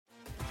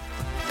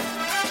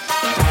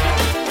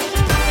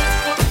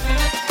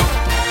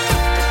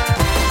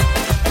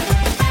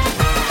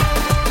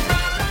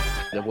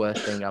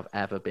worst thing I've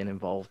ever been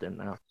involved in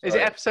now. Is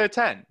it episode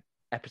 10?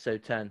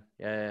 Episode 10.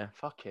 Yeah.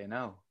 Fucking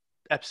hell.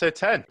 Episode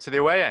 10. To the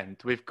away end,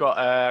 we've got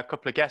a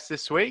couple of guests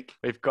this week.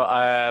 We've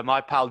got my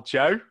pal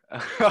Joe.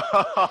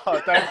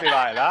 Don't be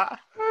like that.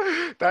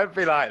 Don't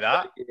be like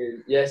that.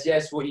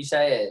 Yes, what are you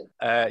saying?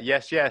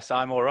 Yes,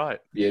 I'm all right.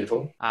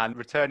 Beautiful. And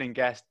returning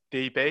guest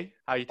DB.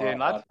 How you doing,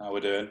 lad? How we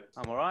doing?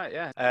 I'm all right,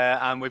 yeah.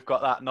 And we've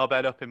got that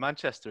knobhead up in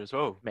Manchester as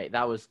well. Mate,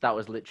 that was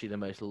literally the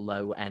most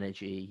low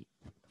energy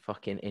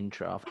fucking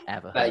intro I've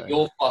ever Mate, heard.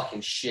 you're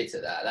fucking shit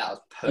at that. That was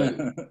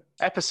poo.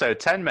 Episode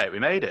 10, mate. We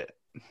made it.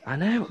 I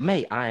know,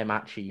 mate. I am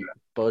actually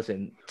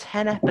buzzing.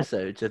 10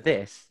 episodes of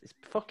this. It's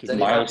fucking It's a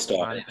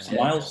milestone. mad, It's mate.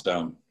 a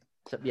milestone.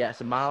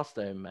 It's a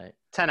milestone, mate.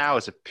 10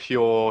 hours of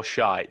pure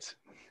shite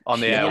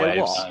on the You know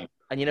airwaves. what?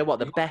 And you know what?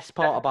 The best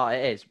part about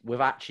it is we've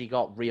actually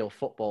got real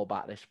football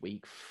back this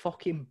week.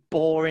 Fucking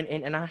boring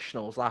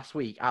internationals last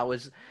week. I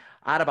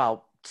had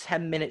about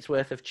 10 minutes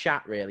worth of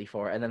chat really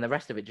for it, and then the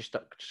rest of it just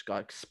got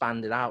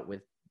expanded out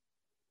with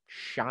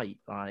shite.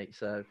 Like,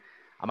 so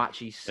I'm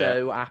actually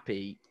so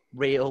happy.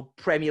 Real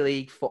Premier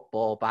League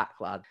football back,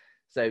 lad.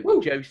 So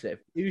Woo. Joseph,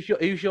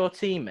 who's your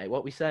team, mate? What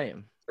are we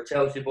saying? A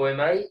Chelsea boy,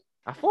 mate.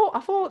 I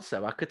thought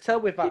so. I could tell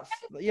with that,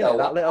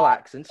 that little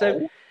accent.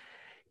 So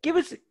give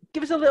us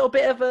a little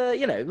bit of a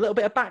little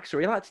bit of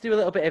backstory. I like to do a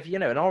little bit of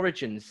an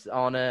origins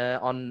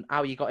on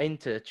how you got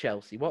into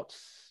Chelsea.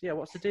 What's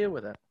the deal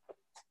with it?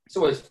 It's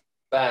always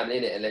family,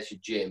 innit? Unless you're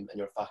Jim and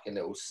you're a fucking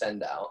little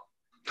send out.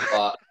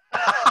 But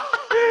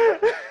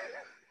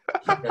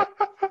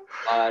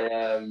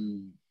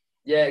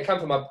it came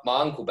from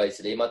my uncle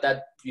basically. My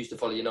dad used to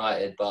follow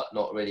United, but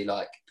not really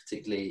like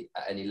particularly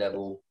at any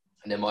level.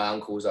 And then my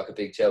uncle was like a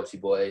big Chelsea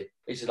boy.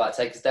 He used to like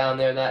take us down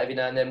there and that every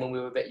now and then when we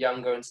were a bit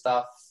younger and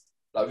stuff.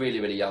 Like really,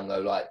 really young though,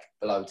 like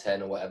below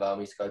 10 or whatever. And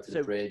we used to go to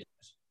the bridge. It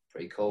was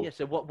pretty cool. Yeah.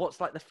 So what's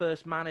like the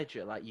first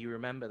manager like you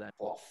remember then?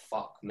 Oh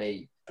fuck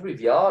me. Probably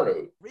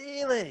Vialli.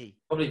 Really?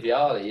 Probably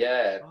Vialli,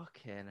 yeah.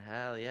 Fucking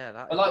hell, yeah.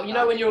 But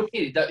like when you're a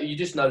kid, you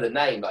just know the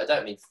name. Like I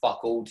don't mean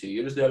fuck all to you.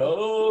 You're just there like,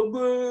 oh,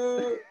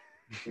 bro.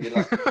 And you're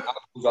like,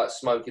 uncle's like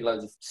smoking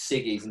loads of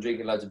ciggies and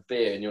drinking loads of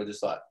beer, and you're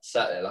just like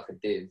sat there like a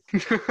div.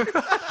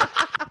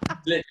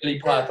 Literally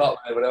pipe up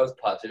when everyone else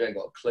pipes. You ain't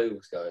got a clue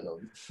what's going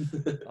on.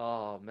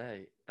 Oh,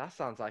 mate, that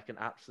sounds like an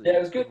absolute. Yeah,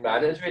 it was good,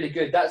 man. It was really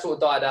good. That sort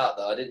of died out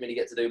though. I didn't really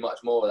get to do much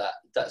more of that.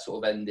 That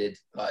sort of ended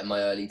like in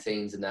my early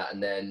teens and that,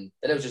 and then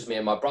it was just me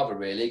and my brother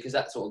really, because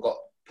that sort of got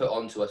put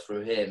onto us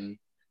through him.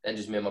 Then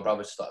just me and my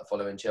brother started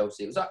following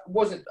Chelsea. It was like I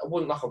wasn't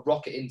like a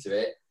rocket into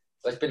it.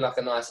 But it's been like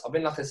I've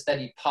been like a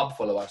steady pub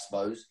follower, I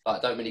suppose. Like,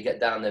 I don't really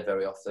get down there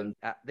very often.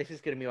 This is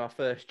going to be my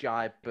first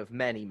jibe of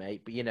many,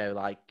 mate. But,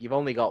 like, you've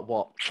only got,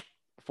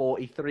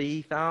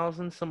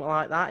 43,000, something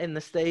like that in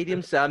the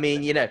stadium. So, I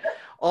mean,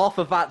 half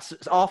of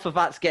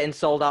that's getting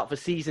sold out for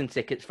season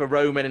tickets for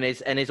Roman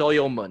and his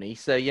oil money.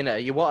 So,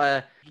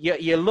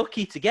 you're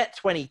lucky to get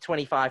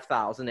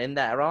 25,000 in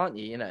there, aren't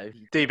you?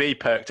 DB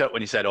perked up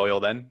when you said oil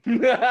then.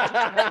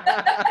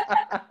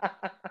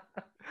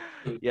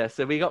 Yeah,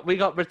 so we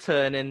got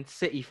returning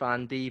City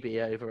fan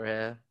DB over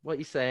here. What are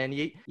you saying?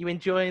 You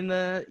enjoying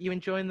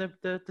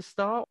the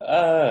start?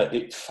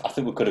 I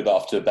think we could have got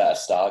off to a better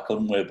start,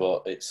 couldn't we?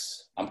 But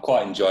I'm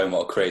quite enjoying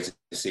what a crazy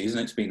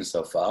season it's been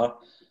so far.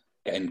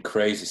 Getting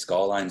crazy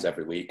scorelines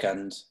every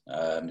weekend.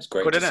 It's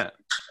great. Good, isn't it?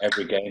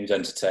 Every game's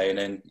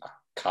entertaining. I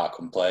can't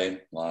complain.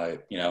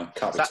 Like,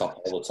 can't be top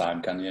all the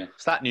time, can you?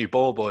 It's that new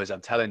ball, boys. I'm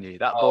telling you,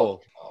 that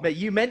ball. Mate,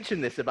 you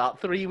mentioned this about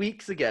 3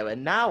 weeks ago,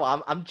 and now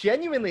I'm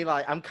genuinely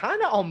like, I'm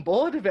kind of on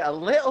board with it a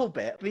little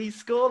bit.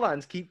 These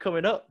scorelines keep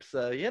coming up,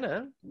 so,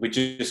 We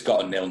just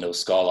got a 0-0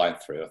 scoreline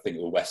through. I think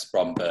it was West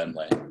Brom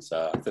Burnley.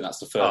 So I think that's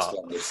the first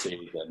one this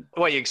season.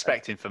 What are you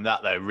expecting from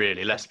that, though,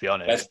 really? Let's be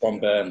honest. West Brom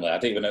Burnley. I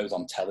didn't even know it was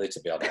on telly, to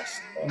be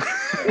honest.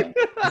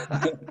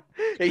 But,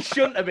 It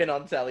shouldn't have been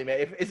on telly,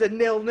 mate. If it's a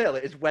 0-0,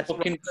 it is West Brom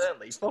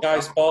Burnley. Sky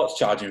Sports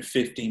charging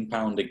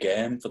 £15 a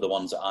game for the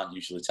ones that aren't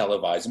usually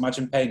televised.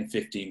 Imagine paying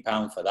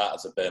 £15 for that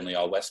as a Burnley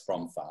or West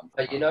Brom fan.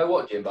 But you know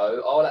what,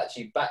 Jimbo? I'll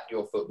actually back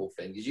your football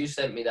thing, because you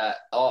sent me that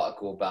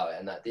article about it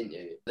and that, didn't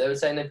you? They were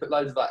saying they put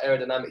loads of like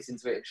aerodynamics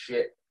into it and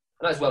shit.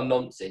 I know it's well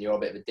nonsense. You're a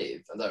bit of a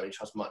div. I don't really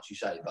trust much you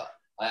say, but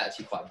I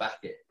actually quite back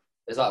it.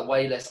 There's like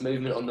way less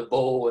movement on the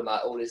ball and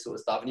like all this sort of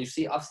stuff. And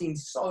I've seen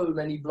so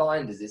many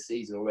blinders this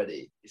season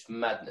already. It's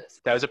madness.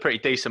 There was a pretty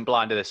decent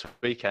blinder this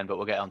weekend, but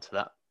we'll get onto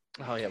that.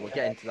 Oh, yeah, we'll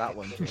get into that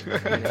one.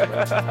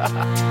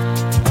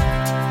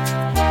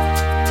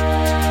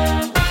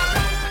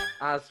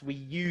 As we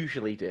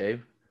usually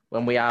do,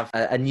 when we have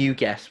a new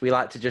guest, we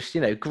like to just,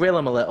 grill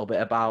them a little bit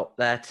about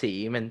their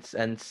team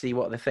and see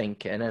what they're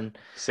thinking. And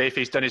see if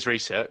he's done his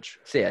research.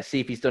 See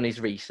if he's done his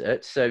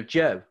research. So,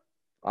 Joe,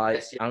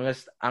 I'm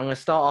gonna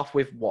start off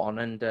with one,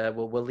 and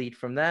we'll lead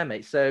from there,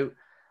 mate. So,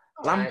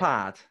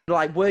 Lampard,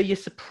 were you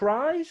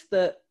surprised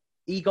that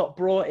he got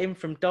brought in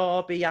from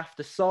Derby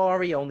after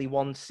Sarri, only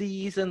one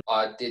season?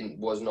 I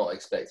was not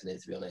expecting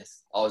it, to be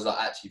honest. I was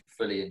actually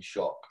fully in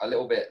shock. A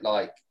little bit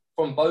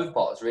from both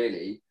parts,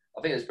 really.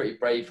 I think it was pretty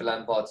brave for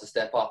Lampard to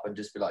step up and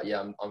just be like, yeah,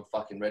 I'm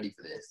fucking ready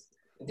for this.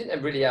 He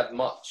didn't really have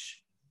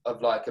much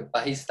of like,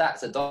 but his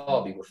stats at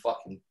Derby were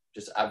fucking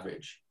just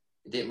average.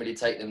 It didn't really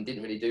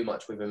didn't really do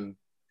much with him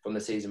from the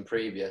season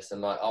previous.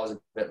 And like, I was a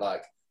bit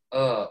like,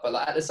 but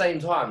like at the same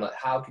time, like,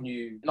 how can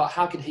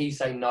he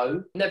say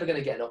no? Never going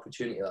to get an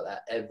opportunity like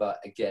that ever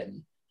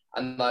again.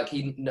 And like,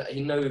 he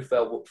knew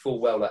full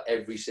well that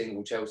every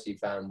single Chelsea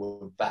fan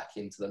would back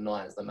him to the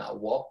nines no matter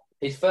what.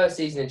 His first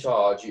season in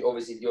charge, you're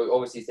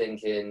obviously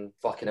thinking,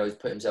 fucking hell, he's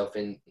put himself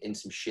in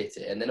some shit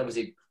here. And then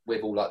obviously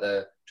with all like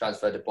the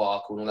transfer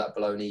debacle and all that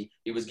baloney,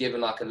 he was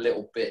given like a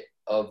little bit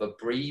of a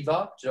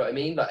breather. Do you know what I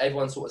mean? Like,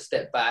 everyone sort of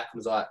stepped back and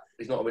was like,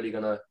 he's not really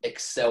going to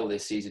excel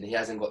this season. He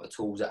hasn't got the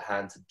tools at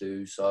hand to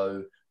do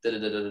so.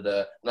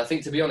 And I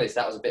think, to be honest,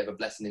 that was a bit of a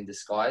blessing in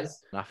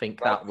disguise. And I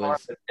think that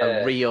was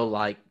a real,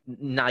 like,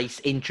 nice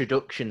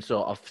introduction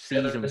sort of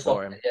season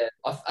for him.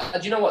 Yeah.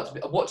 Do you know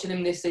what? Watching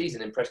him this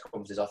season in press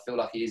conferences, I feel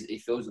like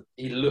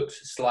he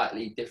looks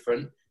slightly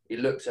different. He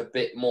looks a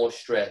bit more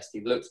stressed.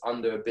 He looks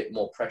under a bit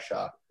more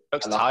pressure.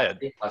 Looks tired.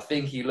 I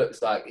think he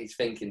looks like he's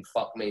thinking,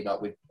 fuck me,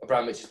 like, with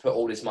Abramovich has put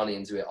all this money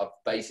into it. I've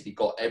basically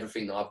got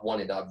everything that I've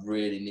wanted. I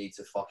really need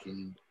to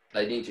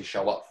they need to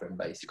show up for him,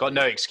 basically. He's got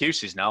no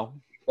excuses now.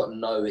 Got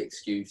no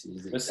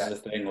excuses. This is the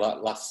thing.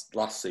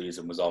 Last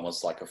season was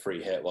almost like a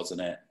free hit,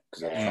 wasn't it?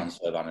 Because of the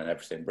transfer ban and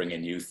everything,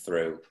 bringing youth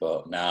through.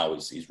 But now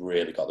he's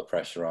really got the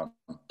pressure on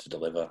to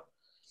deliver.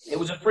 It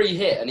was a free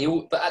hit,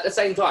 but at the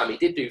same time,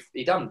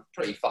 he done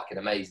pretty fucking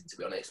amazing, to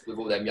be honest, with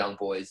all them young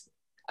boys,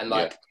 and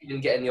like even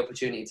getting the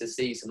opportunity to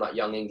see some like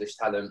young English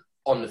talent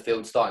on the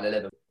field starting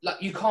 11.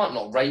 Like, you can't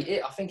not rate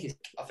it. I think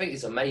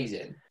it's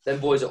amazing. Them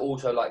boys are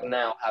also like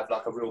now have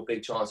like a real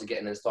big chance of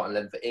getting in the starting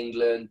 11 for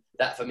England.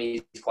 That for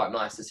me is quite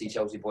nice to see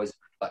Chelsea boys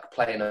like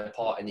playing a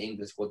part in the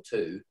England squad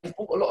too. He's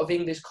brought a lot of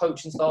English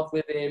coaching staff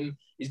with him.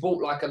 He's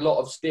brought like a lot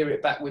of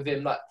spirit back with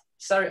him. Like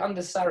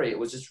under Sarri, it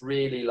was just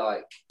really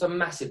like a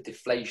massive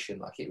deflation.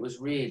 Like, it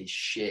was really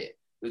shit.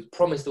 We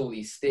promised all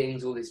these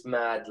things, all this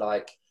mad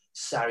like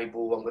Sarri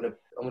ball. I'm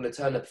gonna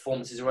turn the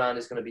performances around.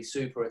 It's gonna be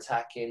super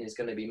attacking. It's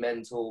gonna be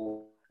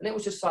mental. And it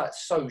was just like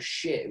so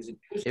shit.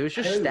 It was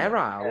just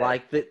sterile. Yeah.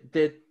 Like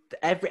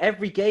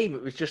every game,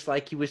 it was just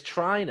like he was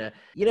trying to.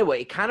 You know what?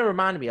 It kind of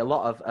reminded me a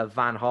lot of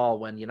Van Gaal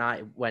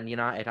when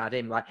United had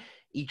him. Like,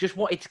 he just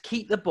wanted to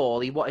keep the ball.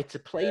 He wanted to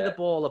play the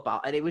ball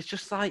about, and it was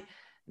just like,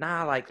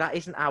 nah, like, that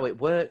isn't how it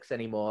works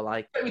anymore.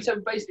 Like, we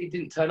basically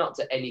didn't turn up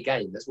to any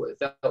game. That's what it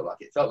felt like.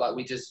 It felt like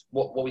we just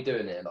what are we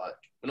doing here? Like,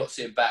 we're not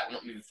sitting back. We're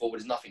not moving forward.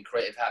 There's nothing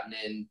creative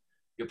happening.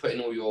 You're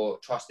putting all your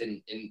trust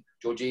in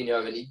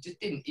Jorginho, and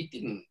he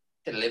didn't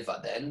deliver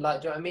then.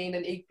 Like, do you know what I mean?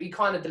 And he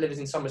kind of delivers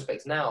in some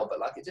respects now, but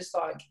like, it's just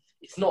like,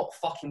 it's not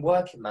fucking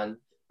working, man.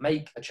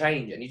 Make a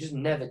change. And he just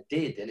never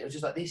did. And it was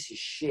just like, this is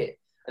shit.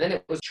 And then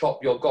it was chop,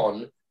 you're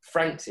gone.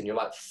 Frank's in. You're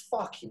like,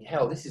 fucking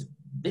hell, this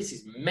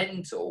is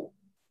mental.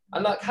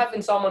 And like,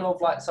 having someone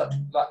of like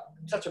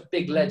such a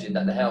big legend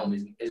at the helm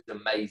is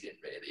amazing,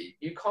 really.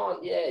 You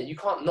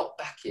can't not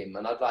back him.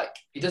 And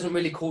he doesn't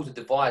really cause a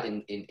divide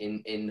in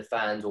the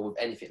fans or with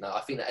anything. Like,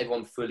 I think that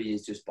everyone fully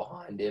is just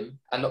behind him.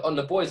 And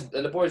the boys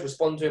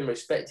respond to him,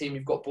 respect him.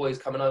 You've got boys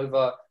coming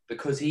over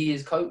because he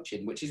is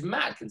coaching, which is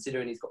mad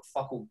considering he's got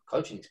fuck all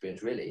coaching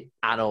experience, really.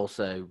 And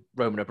also,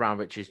 Roman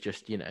Abramovich is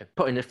just,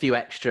 putting a few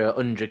extra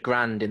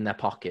 $100,000 in their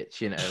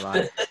pockets,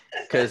 like.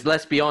 Because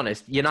let's be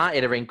honest,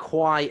 United are in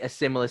quite a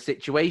similar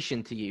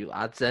situation to you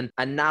lads, and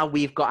now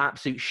we've got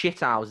absolute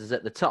shithouses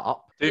at the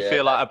top. Do you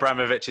feel like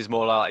Abramovich is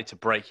more likely to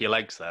break your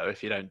legs though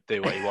if you don't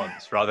do what he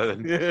wants, rather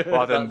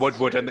than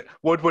Woodward and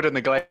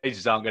the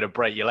Glazers aren't going to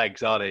break your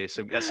legs, are they?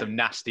 There's some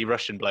nasty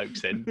Russian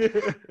blokes in.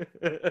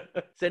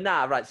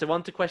 So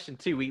on to question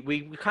 2.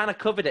 We kind of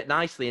covered it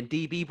nicely, and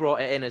DB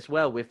brought it in as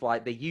well with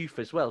like the youth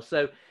as well.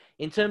 So,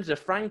 in terms of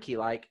Frankie,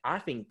 like, I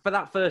think for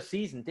that first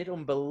season, did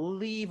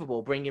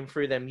unbelievable bringing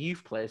through them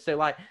youth players. So,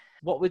 like,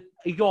 what were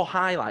your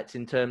highlights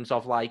in terms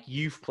of, like,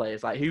 youth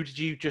players? Like, who did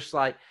you just,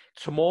 like,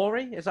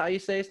 Tomori? Is that how you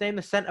say his name?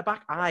 The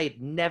centre-back? I'd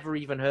never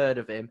even heard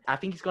of him. I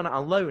think he's gone out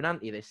on loan,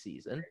 hasn't he, this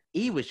season?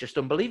 He was just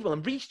unbelievable.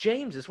 And Reece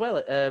James as well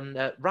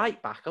at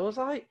right-back. I was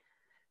like,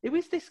 who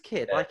is this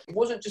kid? Yeah. Like, it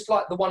wasn't just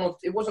like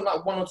it wasn't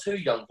like one or two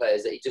young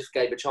players that he just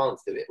gave a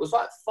chance to. It was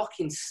like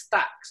fucking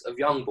stacks of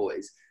young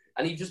boys.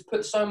 And he just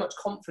put so much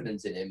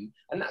confidence in him.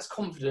 And that's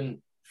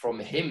confident from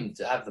him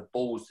to have the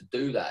balls to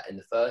do that in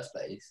the first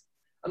place.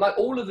 And like,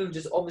 all of them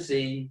just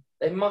obviously,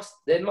 there must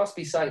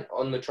be something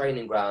on the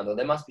training ground, or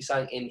there must be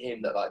something in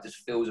him that like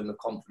just fills him with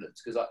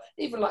confidence. Because like,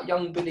 even like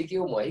young Billy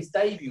Gilmour, his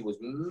debut was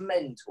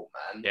mental,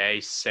 man. Yeah,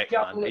 he's sick,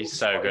 man. He's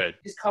so good.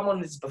 He's come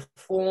on, he's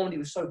performed. He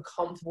was so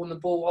comfortable in the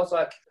ball. I was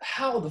like,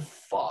 how the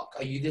fuck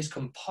are you this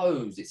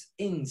composed? It's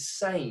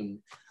insane.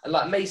 And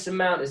like, Mason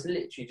Mount is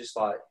literally just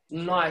like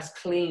nice,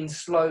 clean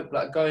slope,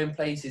 like going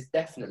places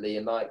definitely.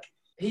 And like,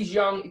 he's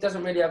young. He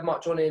doesn't really have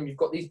much on him. You've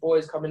got these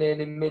boys coming in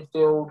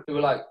midfield who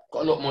are like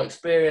got a lot more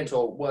experience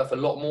or worth a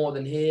lot more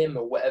than him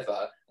or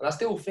whatever. And I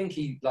still think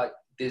he like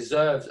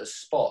deserves a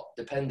spot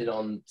depending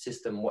on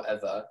system,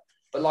 whatever.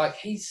 But like,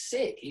 he's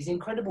sick. He's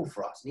incredible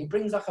for us, and he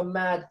brings like a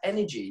mad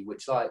energy,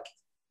 which like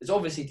it's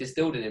obviously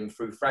distilled in him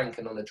through Frank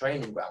and on the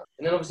training ground.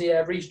 And then obviously,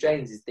 Reece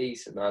James is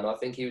decent, man. I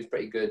think he was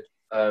pretty good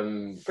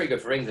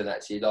for England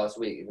actually last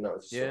week, even though it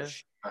was a sort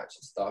of match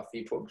and stuff.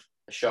 He put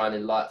a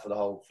shining light for the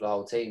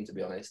whole team, to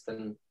be honest.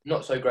 And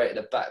not so great at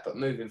the back, but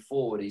moving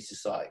forward, he's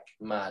just like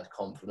mad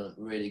confident,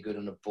 really good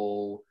on the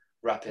ball,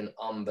 wrapping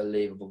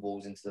unbelievable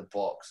balls into the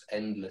box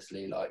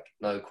endlessly, like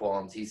no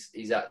qualms.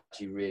 He's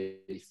actually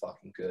really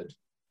fucking good.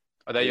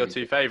 Are they your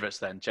two favourites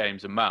then,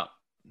 James and Mount?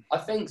 I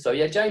think so.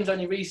 Yeah, James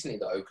only recently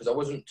though, because I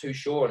wasn't too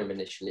sure on him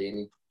initially, and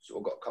he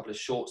sort of got a couple of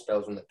short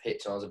spells on the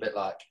pitch, and I was a bit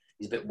like,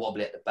 he's a bit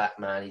wobbly at the back,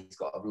 man.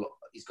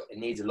 He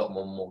needs a lot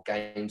more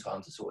game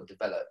time to sort of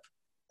develop.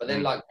 But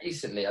then, like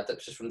recently,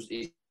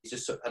 he's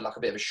just had like a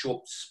bit of a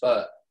short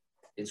spurt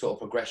in sort of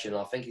progression.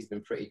 I think he's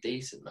been pretty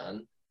decent,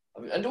 man.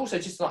 I mean, and also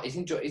just like he's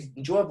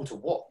enjoyable to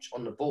watch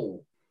on the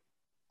ball,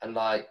 and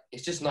like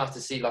it's just nice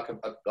to see like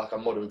a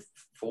modern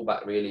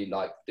fullback really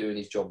like doing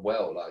his job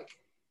well. Like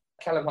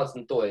Callum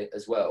Hudson-Odoi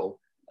as well.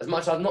 As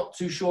much as I'm not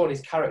too sure on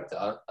his character,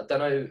 I don't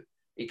know.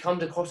 He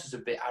comes across as a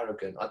bit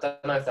arrogant. I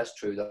don't know if that's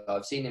true though.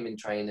 I've seen him in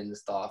training and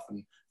stuff, and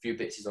a few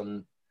bits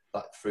on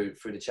like through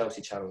the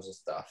Chelsea channels and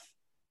stuff.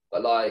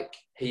 But like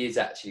he is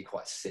actually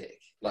quite sick.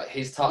 Like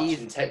his touch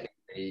and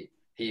technically,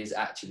 he is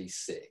actually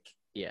sick.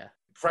 Yeah.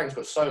 Frank's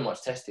got so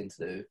much testing to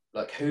do.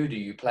 Like, who do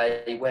you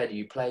play? Where do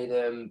you play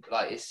them?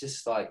 Like, it's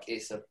just like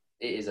it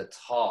is a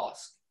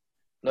task.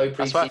 No.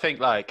 That's why I think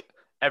like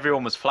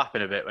everyone was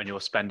flapping a bit when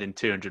you're spending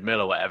 200 mil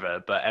or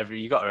whatever. But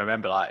you got to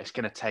remember like it's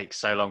going to take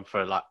so long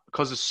for like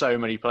because there's so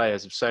many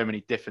players of so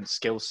many different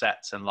skill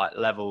sets and like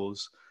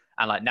levels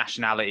and like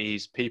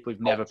nationalities, people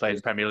who've never played in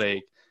the Premier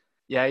League.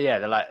 Yeah,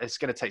 they're like it's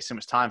going to take so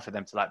much time for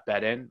them to like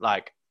bed in.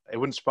 Like, it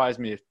wouldn't surprise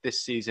me if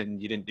this season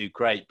you didn't do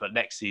great, but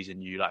next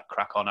season you like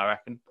crack on, I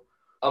reckon.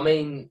 I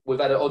mean, we've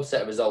had an odd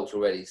set of results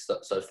already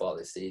so far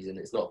this season.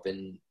 It's not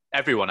been...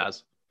 Everyone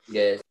has.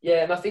 Yeah,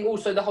 and I think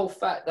also the whole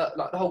fact that,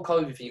 like, the whole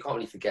COVID thing, you can't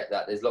really forget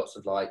that. There's lots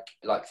of, like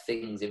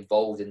things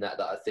involved in that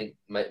I think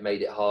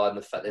made it hard.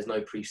 And the fact there's no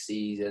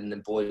pre-season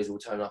and boys will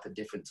turn up at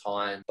different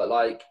times. But,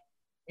 like,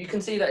 you can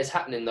see that it's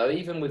happening, though.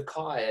 Even with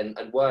Kai and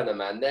Werner,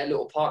 man, their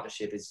little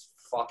partnership is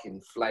fucking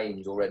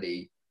flames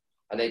already.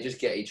 And they just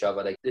get each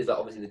other. There's, like,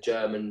 obviously the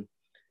German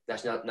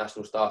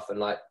national stuff and,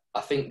 like, I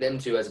think them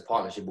two as a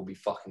partnership will be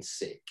fucking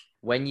sick.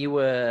 When you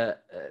were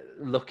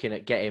looking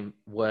at getting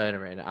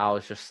Werner in, I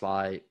was just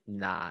like,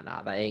 nah,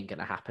 that ain't going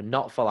to happen.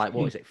 Not for like,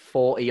 what is it,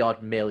 40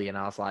 odd million.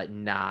 I was like,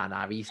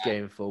 nah, he's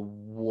going for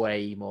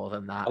way more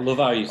than that. I love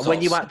how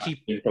you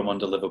actually from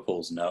under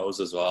Liverpool's nose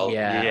as well.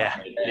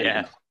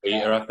 Yeah.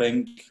 Peter, I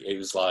think it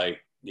was like,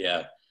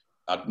 yeah,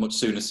 I'd much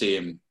sooner see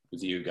him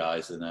with you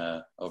guys than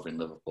over in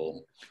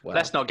Liverpool. Well,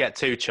 let's not get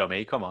too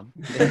chummy. Come on.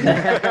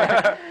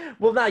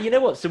 Well, now, you know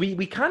what? So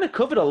we kind of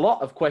covered a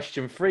lot of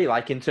question 3,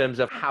 like in terms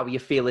of how you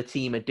feel a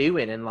team are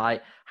doing and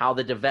like how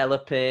they're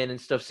developing and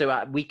stuff.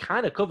 So we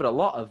kind of covered a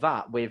lot of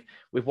that with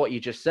what you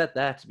just said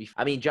there.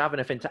 I mean, do you have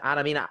anything to add?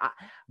 I mean,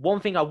 one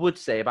thing I would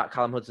say about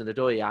Callum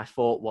Hudson-Odoi, I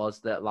thought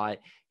was that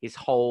like his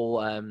whole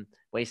when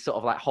he's sort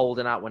of like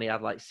holding out when he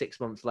had like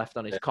 6 months left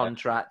on his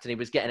contract and he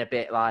was getting a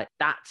bit like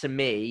that to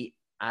me.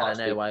 And I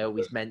know I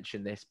always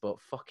mention this, but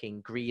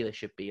fucking Grealish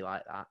should be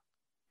like that.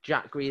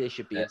 Jack Grealish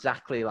should be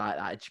exactly like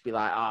that. It should be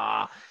like,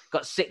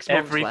 got 6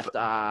 months left.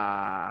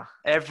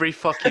 Every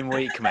fucking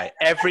week, mate.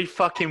 Every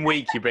fucking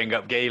week you bring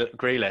up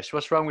Grealish.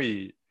 What's wrong with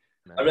you?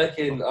 I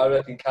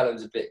reckon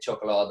Callum's a bit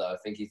chocolado. I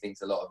think he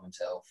thinks a lot of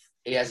himself.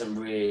 He hasn't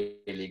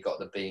really got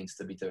the beans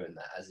to be doing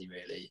that, has he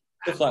really?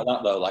 Stuff like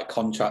that, though, like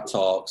contract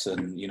talks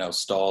and,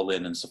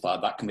 stalling and stuff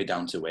like that can be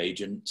down to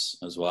agents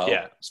as well.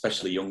 Yeah.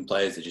 Especially young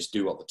players, they just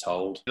do what they're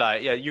told.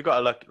 Like, yeah, you got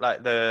to look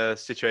like the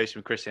situation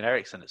with Christian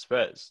Eriksen at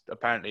Spurs.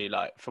 Apparently,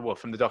 like,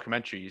 from the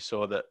documentary, you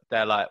saw that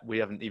they're like, we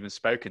haven't even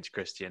spoken to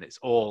Christian. It's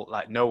all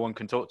like, no one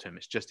can talk to him.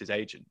 It's just his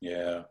agent.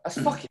 Yeah. That's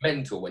fucking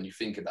mental when you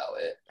think about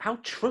it. How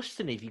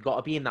trusting have you got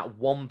to be in that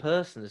one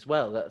person as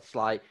well? That's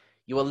like,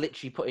 you are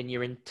literally putting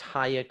your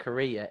entire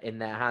career in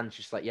their hands,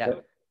 just like,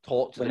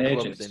 talk to the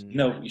agents, clubs.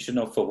 And... you should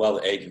know full well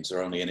that agents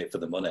are only in it for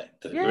the money.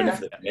 They're in it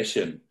for the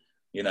commission,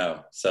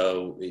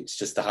 So it's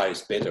just the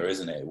highest bidder,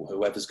 isn't it?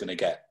 Whoever's going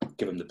to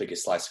give them the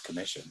biggest slice of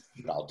commission,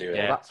 that'll do it.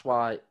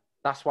 Well,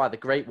 that's why the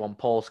great one,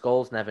 Paul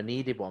Scholes, never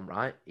needed one,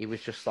 right? He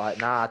was just like,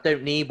 nah, I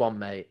don't need one,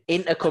 mate.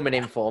 Inter coming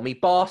in for me.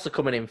 Barca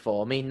coming in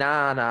for me.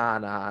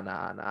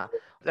 Nah.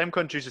 Them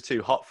countries are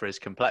too hot for his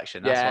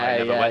complexion. That's why he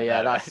never went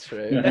there. That's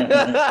true.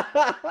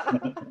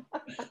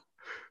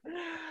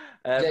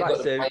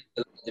 Got to find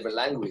a different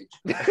language.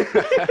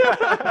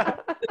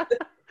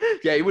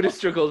 Yeah, he would have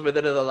struggled with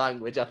another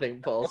language, I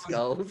think, Paul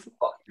Scholes.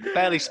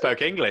 Barely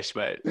spoke English,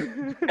 mate.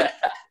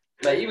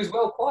 Mate, he was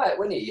well quiet,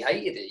 wasn't he? He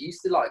hated it. He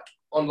used to, like,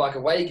 on, like,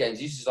 away games,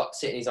 he used to just, like,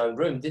 sit in his own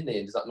room, didn't he?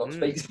 And just, like, not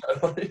speak to no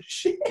one and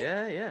shit.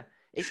 Yeah.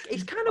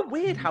 It's kind of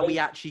weird how he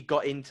actually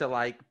got into,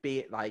 like,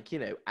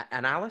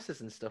 analysis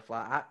and stuff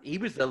like that. He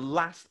was the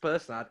last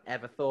person I'd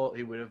ever thought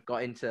who would have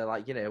got into,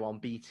 like, on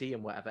BT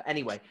and whatever.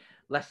 Anyway,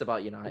 less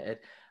about United.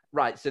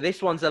 Right, so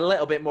this one's a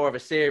little bit more of a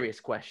serious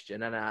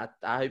question, and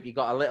I hope you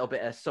got a little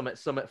bit of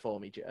summit for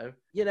me, Joe.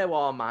 You know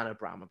our man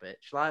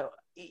Abramovich, like,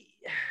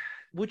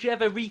 would you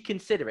ever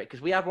reconsider it?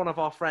 Because we had one of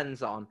our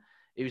friends on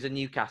who's a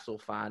Newcastle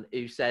fan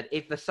who said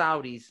if the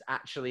Saudis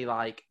actually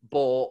like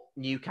bought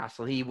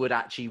Newcastle, he would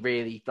actually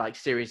really like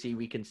seriously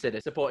reconsider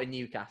supporting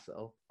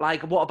Newcastle.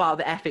 Like, what about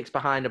the ethics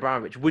behind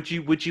Abramovich? Would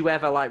you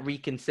ever like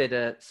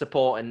reconsider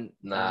supporting?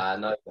 Nah,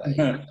 no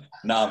way.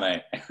 Nah,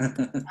 mate.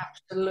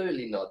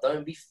 Absolutely not.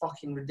 Don't be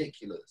fucking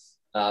ridiculous.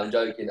 No, I'm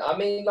joking. I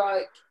mean,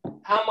 like,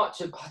 how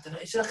much of, I don't know,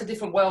 it's like a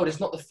different world. It's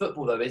not the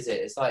football, though, is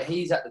it? It's like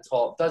he's at the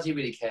top. Does he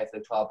really care for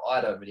the club?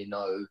 I don't really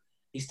know.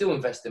 He's still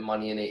investing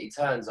money in it. He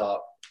turns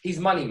up. He's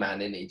money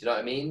man, isn't he? Do you know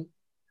what I mean?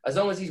 As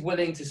long as he's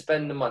willing to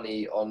spend the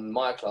money on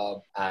my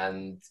club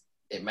and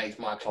it makes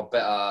my club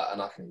better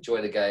and I can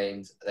enjoy the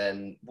games,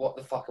 then what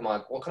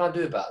can I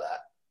do about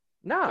that?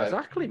 No,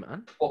 exactly,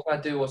 man. What can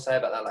I do or say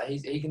about that? Like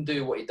he can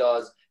do what he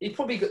does. He's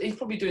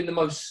probably doing the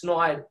most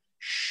snide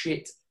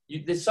shit.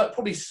 There's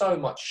probably so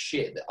much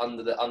shit that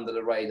under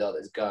the radar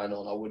that's going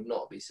on. I would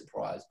not be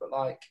surprised. But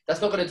like,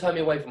 that's not going to turn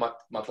me away from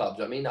my club.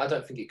 Do you know what I mean? I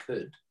don't think it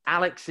could.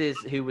 Alex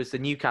who was the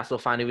Newcastle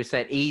fan, who was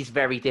saying he's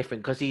very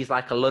different because he's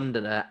like a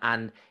Londoner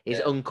and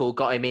his uncle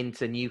got him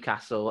into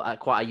Newcastle at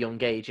quite a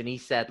young age. And he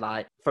said,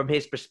 like, from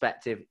his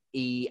perspective,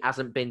 he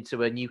hasn't been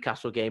to a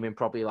Newcastle game in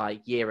probably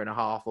like year and a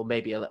half or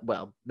maybe a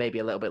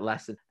little bit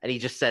less. And he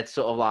just said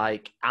sort of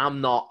like,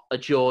 I'm not a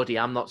Geordie.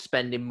 I'm not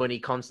spending money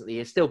constantly.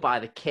 He still buy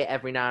the kit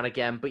every now and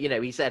again. But, you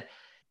know, he said,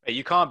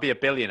 you can't be a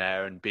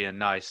billionaire and be a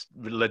nice,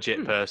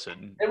 legit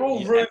person. They're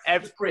all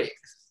ruthless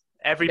pricks.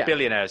 Every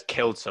billionaire has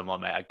killed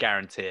someone, mate. I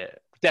guarantee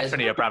it.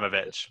 Definitely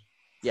Abramovich.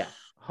 Yeah,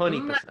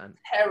 100%.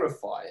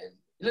 Terrifying.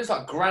 It looks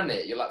like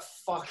granite. You're like,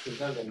 fucking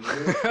don't get me.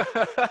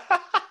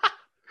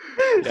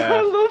 Yeah.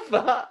 I love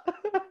that.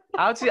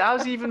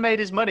 How's he even made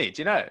his money?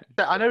 Do you know?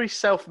 I know he's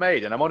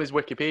self-made, and I'm on his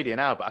Wikipedia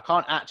now, but I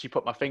can't actually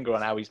put my finger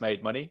on how he's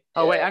made money.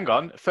 Oh, wait, hang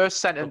on. First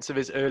sentence of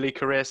his early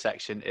career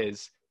section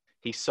is,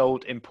 he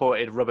sold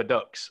imported rubber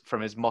ducks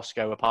from his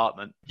Moscow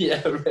apartment.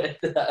 Yeah, I read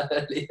that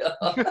earlier.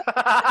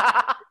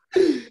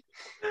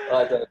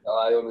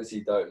 I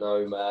honestly don't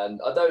know, man.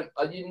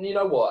 You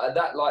know what? At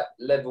that like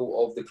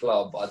level of the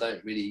club, I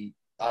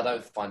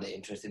don't find it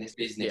interesting. It's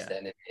business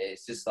then.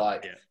 It's just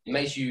like, it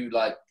makes you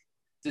like,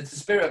 the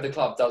spirit of the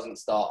club doesn't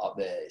start up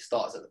there. It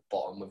starts at the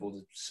bottom with all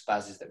the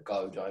spazzes that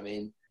go. Do you know what I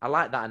mean? I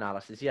like that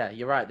analysis. Yeah,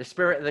 you're right. The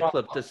spirit of the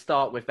club does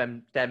start with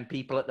them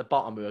people at the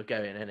bottom who are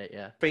going in it.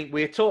 Yeah, I think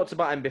we talked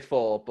about him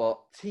before, but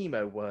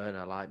Timo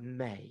Werner, like,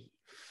 mate,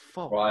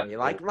 fuck me.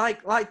 Like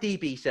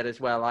DB said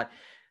as well, like,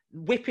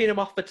 whipping him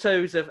off the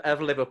toes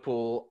of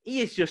Liverpool.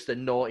 He is just a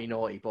naughty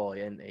boy,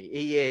 isn't he?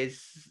 He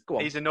is. Go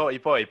on. He's a naughty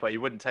boy, but he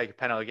wouldn't take a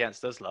penalty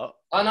against us lot.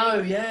 I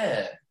know,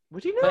 yeah.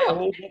 Would you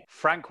know?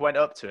 Frank went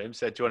up to him,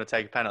 said, "Do you want to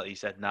take a penalty?" He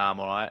said, "Nah, I'm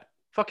all right."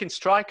 Fucking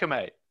striker,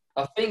 mate.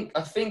 I think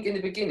in the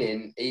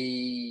beginning,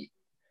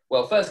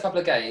 first couple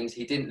of games,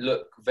 he didn't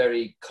look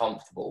very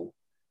comfortable.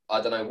 I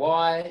don't know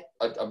why.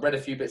 I read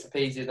a few bits and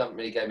pieces, haven't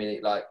really gave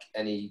me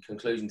any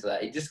conclusion to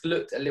that. He just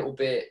looked a little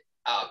bit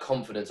out of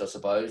confidence, I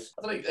suppose.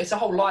 I don't know. It's a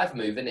whole life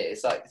move, isn't it?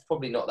 It's like, it's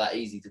probably not that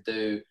easy to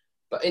do.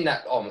 But in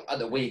that, at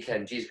the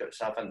weekend, Jesus got to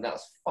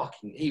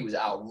Southampton, he was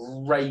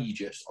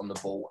outrageous on the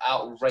ball.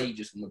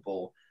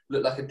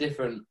 Looked like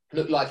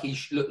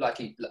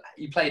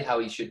he played how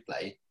he should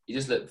play. He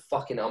just looked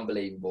fucking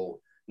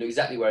unbelievable. Knew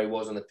exactly where he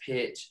was on the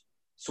pitch,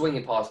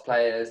 swinging past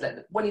players.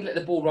 When he let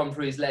the ball run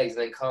through his legs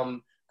and then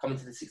come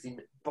into the 16,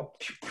 I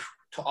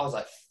was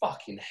like,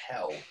 fucking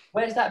hell.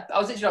 Where's that? I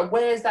was literally like,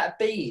 where's that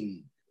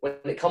been? When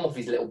it come off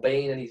his little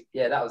bean, and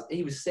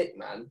he was sick,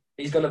 man.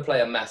 He's going to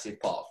play a massive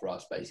part for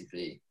us,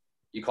 basically.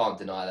 You can't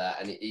deny that,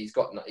 and he's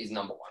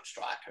number one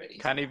striker.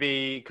 Could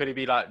he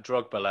be like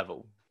Drogba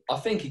level? I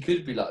think he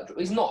could be like.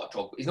 He's not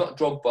Drogba. He's not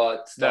Drogba.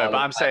 No, but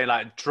I'm saying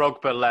like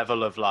Drogba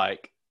level of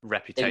like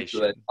reputation.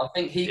 Influence. I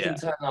think he can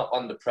turn up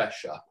under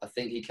pressure. I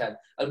think he can.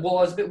 And I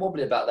was a bit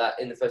wobbly about that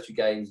in the first few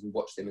games and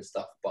watched him and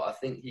stuff, but I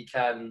think he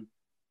can.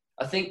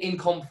 I think in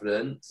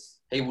confidence,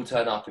 he will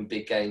turn up in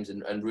big games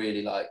and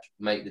really like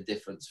make the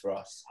difference for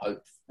us. I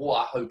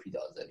hope he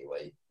does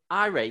anyway.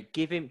 I rate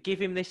give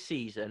him this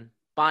season.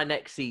 By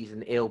next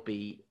season, he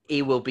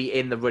will be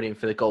in the running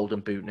for the Golden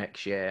Boot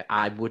next year.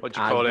 What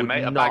do you call him,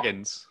 mate? A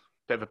Baggins,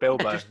 bit of a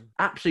Bilbo. Just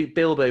absolute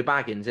Bilbo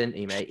Baggins, isn't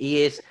he, mate?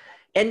 He is.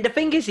 And the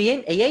thing is, he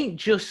ain't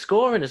just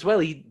scoring as well.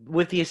 He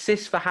with the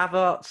assist for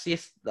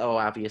Havertz.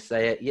 However you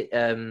say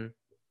it.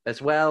 As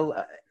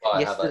well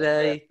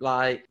yesterday.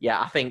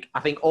 I think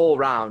all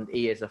round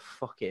he is a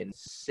fucking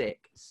sick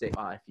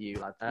eye for you,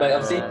 lad. Mate,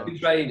 I've seen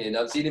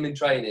him in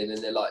training, and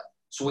they're like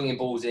swinging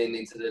balls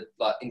into the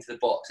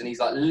box, and he's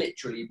like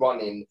literally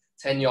running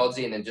 10 yards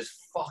in and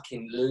just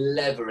fucking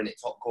levering it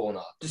top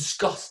corner.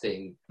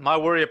 Disgusting. My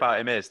worry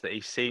about him is that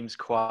he seems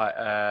quite.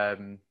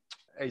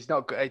 It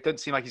doesn't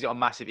seem like he's got a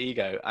massive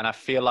ego, and I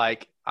feel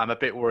like I'm a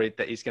bit worried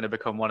that he's going to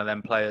become one of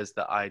them players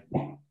that I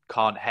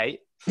can't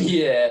hate.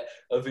 Yeah,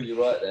 I think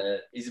you're right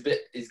there. He's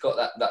got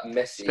that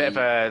messy. It's a bit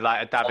of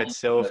a David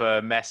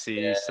Silva,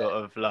 Messi, sort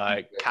of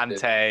like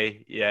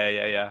Kante.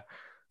 Yeah.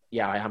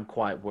 Yeah, I am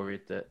quite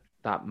worried that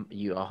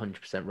you are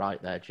 100%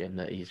 right there, Jim,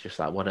 that he's just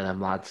like one of them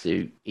lads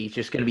who he's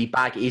just going to be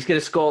back. He's going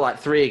to score like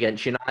 3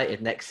 against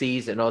United next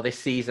season or this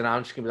season.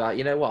 I'm just going to be like,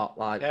 you know what?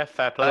 Like, yeah,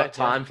 fair play. I got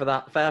time for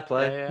that. Fair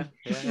play.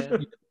 Yeah.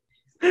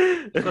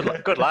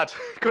 Good lad.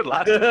 Good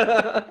lad.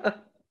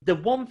 The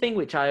one thing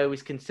which I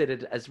always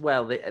considered as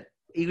well, that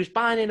he was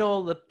buying in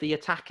all the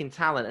attacking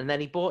talent and then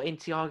he bought in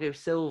Thiago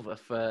Silva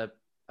for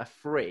a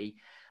free.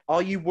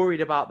 Are you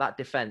worried about that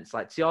defence?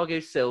 Like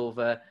Thiago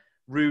Silva,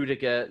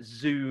 Rudiger,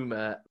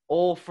 Zuma,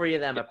 all 3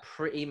 of them are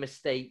pretty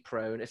mistake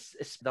prone.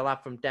 It's the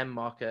lad from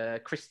Denmark,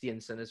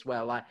 Christiansen as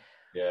well. Like,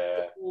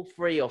 all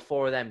 3 or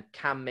 4 of them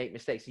can make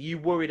mistakes. Are you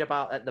worried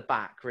about at the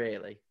back,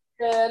 really?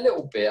 Yeah, a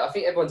little bit. I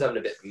think everyone's having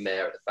a bit of a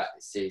mare at the back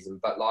this season,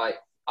 but like,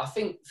 I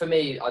think for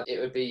me, it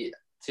would be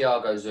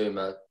Thiago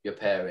Zuma, your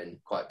pairing,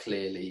 quite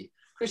clearly.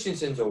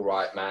 Christensen's all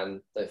right,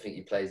 man. Don't think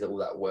he plays all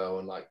that well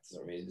and like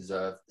doesn't really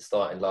deserve the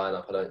starting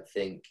lineup, I don't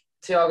think.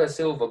 Thiago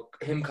Silva,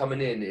 him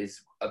coming in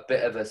is a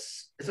bit of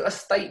it's a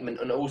statement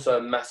and also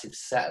a massive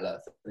settler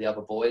for the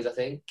other boys, I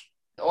think.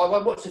 I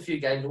watched a few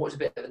games, I watched a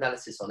bit of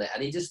analysis on it,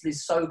 and he just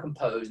is so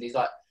composed and he's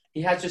like,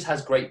 he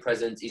has great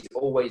presence. He's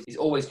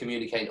always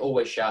communicating,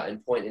 always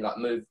shouting, pointing, like,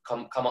 move,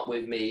 come up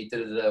with me,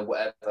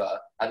 whatever.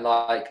 And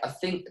like, I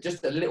think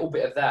just a little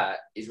bit of that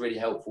is really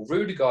helpful.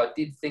 Rudiger, I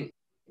did think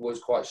was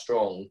quite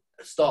strong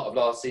at the start of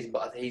last season,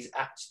 but I think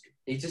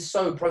he's just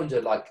so prone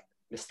to like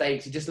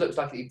mistakes. He just looks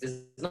like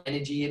there's no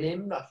energy in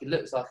him. Like he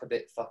looks like a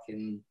bit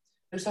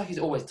looks like he's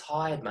always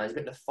tired, man. He's a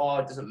bit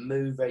lethargic, doesn't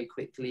move very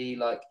quickly,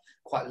 like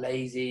quite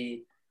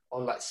lazy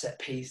on like set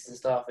pieces and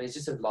stuff. And he's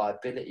just a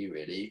liability,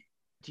 really.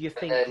 Do you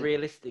think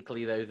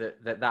realistically though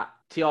that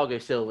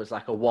Thiago Silva's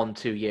like a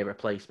 1-2 year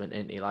replacement,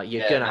 isn't he? Like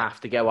you're gonna have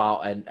to go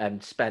out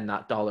and spend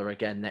that dollar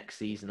again next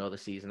season or the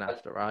season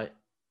after, right?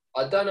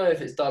 I don't know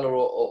if it's dollar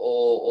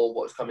or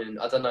what's coming.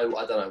 I don't know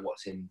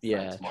what's in.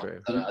 Yeah,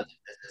 true.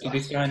 Is he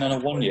signed on a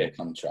 1-year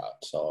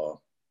contract or?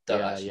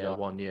 Yeah,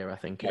 1 year I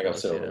think it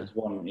was. It was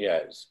 1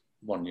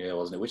 year,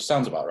 wasn't it? Which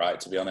sounds about right,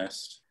 to be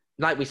honest.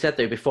 Like we said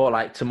though before,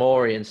 like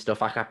Tomori and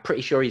stuff, like I'm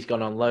pretty sure he's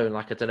gone on loan.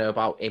 Like I don't know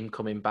about him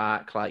coming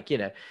back. Like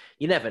you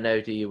never know,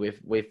 do you?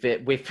 With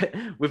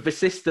the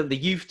system, the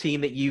youth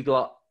team that you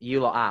lot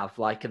have,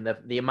 like, and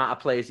the amount of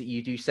players that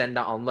you do send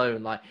out on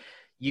loan, like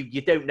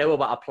you don't know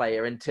about a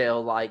player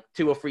until like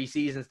 2 or 3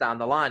 seasons down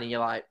the line, and you're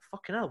like,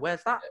 fucking hell,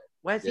 where's that?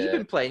 Where's he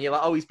been playing? You're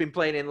like, oh, he's been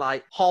playing in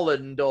like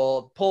Holland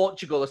or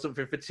Portugal or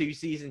something for 2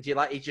 seasons. You're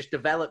like, he's just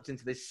developed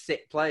into this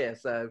sick player.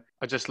 So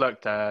I just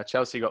looked.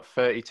 Chelsea got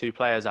 32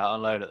 players out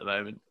on loan at the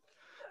moment.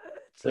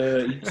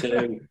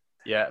 32.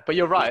 Yeah, but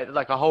you're right.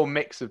 Like a whole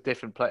mix of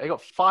different players. They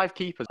got 5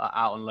 keepers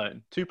out on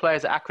loan. 2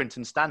 players at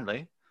Accrington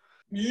Stanley.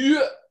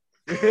 Yeah.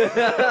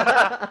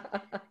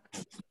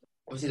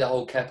 Obviously, the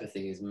whole Kepa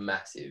thing is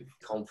massive.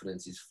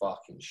 Confidence is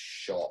fucking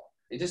shot.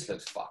 He just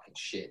looks fucking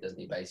shit, doesn't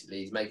he, basically?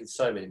 He's making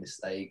so many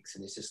mistakes,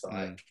 and it's just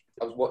like...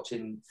 I was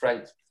watching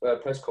Frank's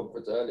press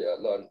conference earlier at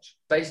lunch,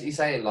 basically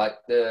saying, like,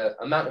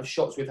 the amount of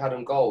shots we've had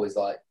on goal is,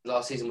 like,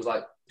 last season was,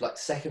 like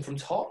second from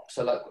top.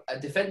 So, like,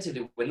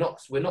 defensively, we're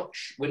not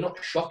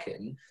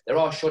shocking. There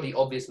are shoddy,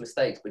 obvious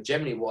mistakes, but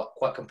generally we're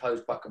quite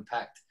composed, quite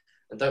compact,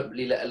 and don't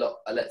really let a lot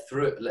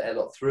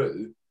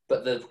through.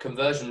 But the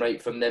conversion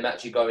rate from them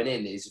actually going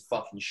in is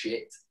fucking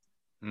shit.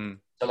 Mm.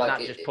 So, like,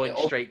 that just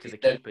points straight to the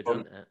keeper,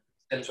 doesn't it?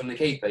 Stems from the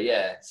keeper,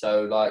 yeah.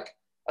 So, like,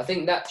 I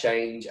think that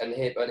change and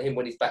him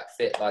when he's back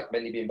fit, like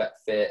Mendy being back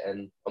fit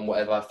and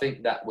whatever, I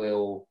think that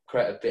will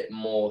create a bit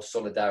more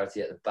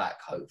solidarity at the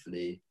back,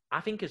 hopefully. I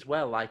think as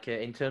well, like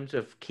in terms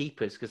of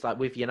keepers, because like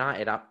with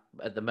United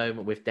at the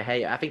moment with De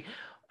Gea, I think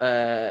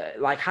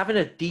like having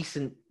a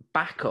decent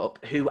backup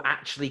who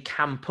actually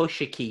can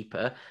push a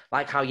keeper,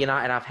 like how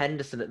United have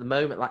Henderson at the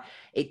moment, like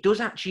it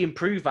does actually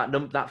improve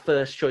that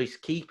first choice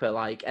keeper,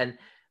 like, and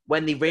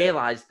when they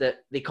realise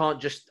that they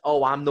can't just,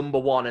 oh, I'm number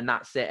 1 and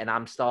that's it and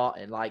I'm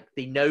starting. Like,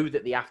 they know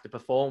that they have to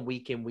perform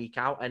week in, week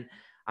out. And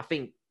I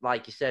think,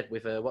 like you said,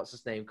 with, what's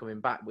his name coming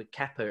back, with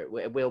Kepa,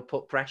 it will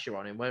put pressure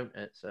on him, won't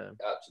it? So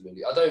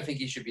absolutely. I don't think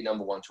he should be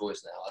number 1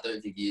 choice now. I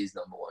don't think he is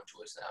number 1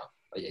 choice now.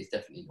 But yeah, he's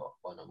definitely not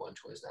my number 1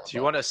 choice now. Do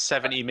you want a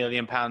 £70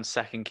 million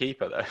second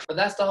keeper, though? But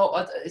that's the whole...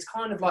 It's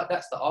kind of like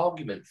that's the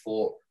argument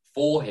for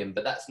him,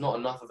 but that's not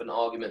enough of an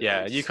argument.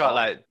 Yeah, you can't,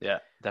 like... Yeah,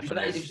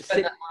 definitely. If you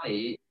spend that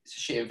money... It's a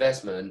shit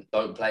investment.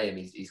 Don't play him.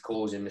 He's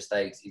causing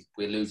mistakes.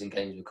 We're losing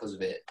games because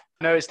of it.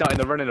 No, it's not in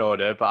the running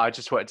order, but I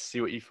just wanted to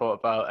see what you thought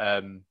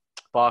about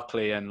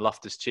Barkley and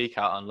Loftus-Cheek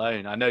out on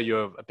loan. I know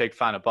you're a big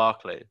fan of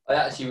Barkley. I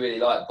actually really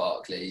like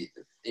Barkley,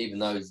 even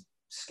though he's a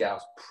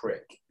scouse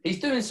prick. He's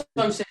doing so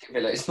sick at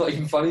Villa. It's not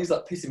even funny. He's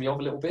like pissing me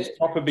off a little bit. He's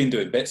probably been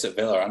doing bits at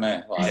Villa, hasn't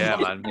he? Like, yeah,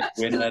 man.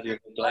 Win there the other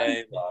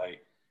day.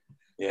 Like,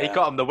 yeah. He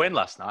got him the win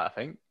last night, I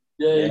think.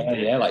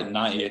 Yeah, like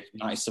 90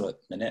 something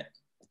minute.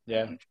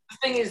 Yeah. The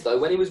thing is, though,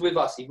 when he was with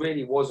us, he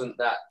really wasn't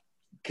that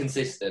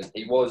consistent.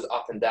 He was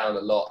up and down a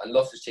lot, and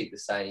Loftus-Cheek the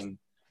same.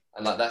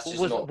 And like that's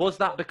just not. Was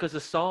that because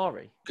of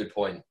Sarri? Good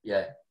point.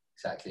 Yeah,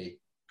 exactly.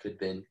 Could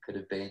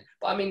have been.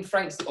 But I mean,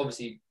 Frank's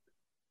obviously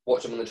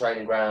watched him on the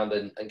training ground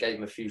and gave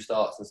him a few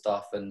starts and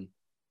stuff. And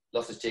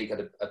Loftus-Cheek had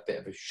a bit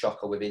of a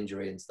shocker with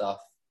injury and stuff.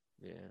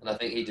 Yeah. And I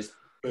think he just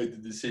made the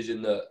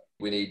decision that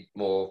we need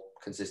more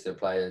consistent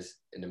players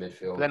in the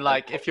midfield. But then,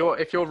 like, if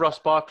you're Ross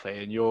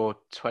Barkley and you're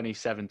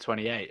 27,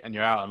 28 and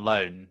you're out on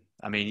loan,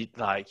 I mean,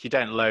 like, you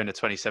don't loan a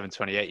 27,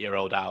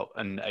 28-year-old out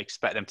and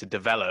expect them to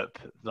develop.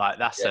 Like,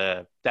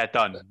 they're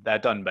done. They're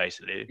done,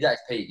 basically.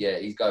 Jack's Pete, yeah,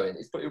 he's going.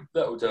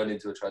 That will turn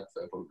into a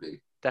transfer,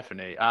 probably.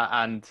 Definitely.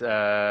 And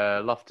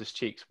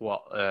Loftus-Cheek's,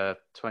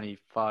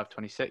 25,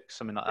 26,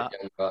 something like that?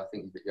 Younger. I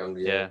think he's a bit younger,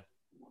 Yeah.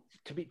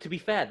 To be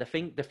fair, the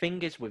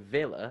thing is with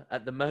Villa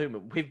at the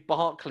moment, with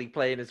Barkley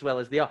playing as well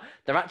as they are,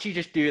 they're actually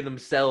just doing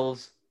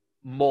themselves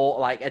more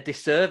like a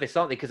disservice,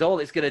 aren't they? Because all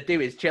it's going to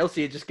do is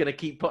Chelsea are just going to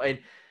keep putting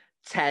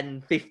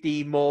 10,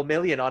 15 more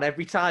million on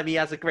every time he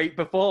has a great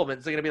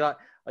performance. They're going to be like,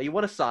 oh, you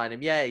want to sign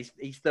him? Yeah,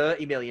 he's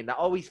 30 million now.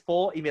 Oh, he's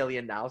 40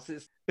 million now. So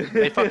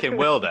They fucking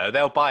will, though.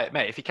 They'll buy it.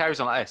 Mate, if he carries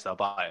on like this, they'll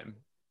buy him.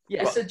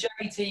 Yeah, it's a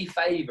JT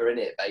favour,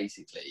 isn't it,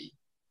 basically?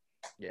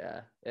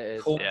 Yeah, it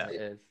is. Cool. Yeah,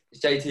 it is. It's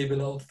JT being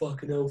like, oh,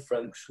 fucking hell,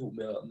 Frank, sort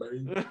me out,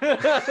 mate.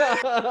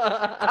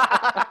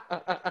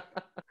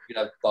 You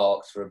know,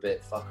 barks for a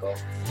bit, fuck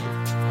off.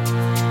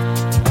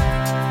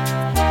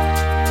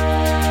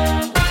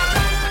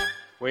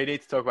 We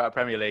need to talk about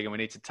Premier League and we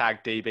need to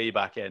tag DB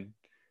back in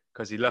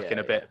because he's looking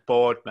a bit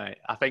bored, mate.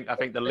 I think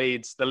the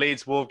Leeds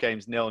Wolves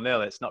game's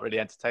 0-0. It's not really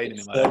entertaining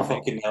him.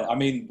 I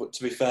mean,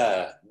 to be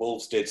fair,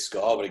 Wolves did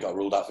score, but he got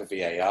ruled out for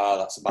VAR.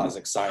 That's about as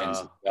exciting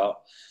as it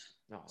got.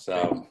 No,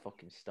 so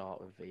fucking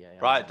start with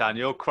VAR. Right,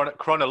 Daniel.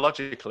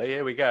 Chronologically,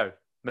 here we go.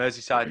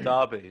 Merseyside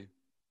derby.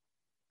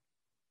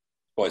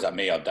 What is that,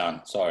 me or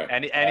Dan? Sorry.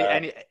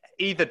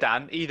 Either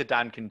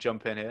Dan can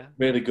jump in here.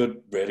 Really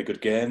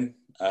good game.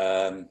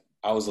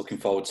 I was looking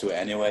forward to it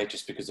anyway,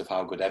 just because of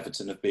how good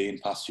Everton have been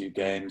past few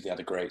games. They had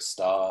a great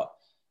start.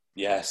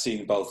 Yeah,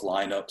 seeing both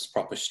lineups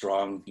proper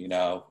strong. You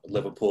know,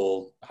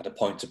 Liverpool had a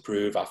point to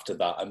prove after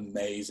that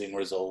amazing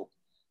result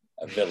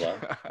at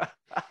Villa.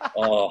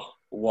 Oh,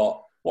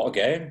 what a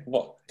game!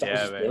 That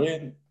was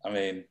brilliant. I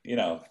mean, you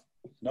know,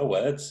 no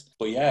words.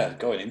 But yeah,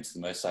 going into the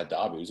Merseyside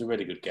derby, it was a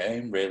really good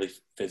game. Really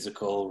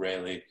physical,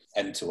 really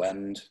end to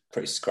end,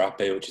 pretty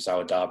scrappy, which is how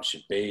a derby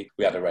should be.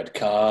 We had a red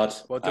card.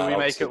 What do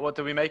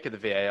we make of the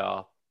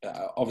VAR?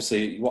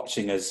 Obviously,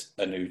 watching as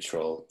a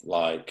neutral,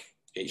 like,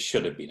 it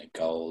should have been a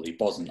goal. He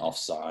wasn't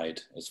offside,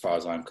 as far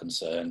as I'm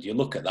concerned. You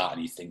look at that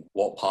and you think,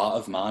 what part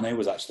of Mane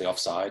was actually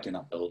offside in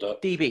that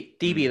build-up?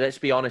 DB, let's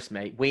be honest,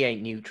 mate. We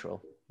ain't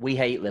neutral. We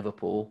hate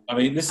Liverpool. I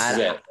mean, this is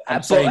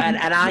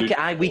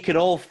it. We could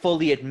all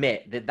fully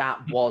admit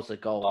that was a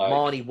goal.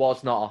 Marnie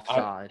was not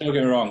offside. Don't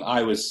get me wrong.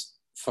 I was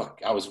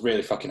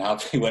really fucking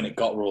happy when it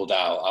got ruled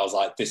out. I was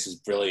like, this is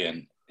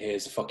brilliant.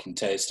 Here's a fucking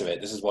taste of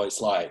it. This is what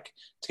it's like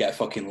to get a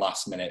fucking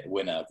last-minute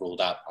winner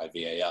ruled out by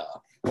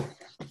VAR.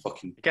 I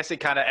guess it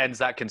kind of ends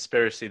that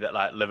conspiracy that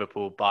like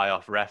Liverpool buy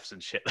off refs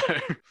and shit.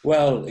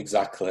 Well,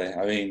 exactly.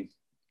 I mean,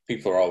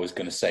 people are always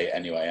going to say it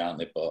anyway, aren't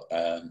they? But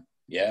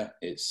yeah,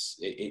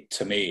 it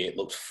to me, it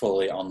looked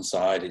fully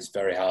onside. It's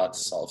very hard to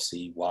sort of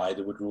see why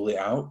they would rule it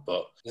out.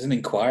 But there's an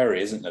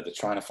inquiry, isn't there? They're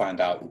trying to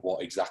find out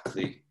what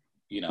exactly,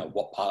 you know,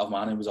 what part of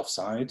Mane was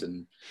offside,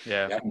 and they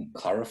haven't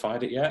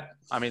clarified it yet.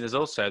 I mean,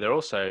 they're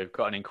also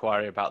got an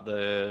inquiry about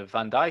the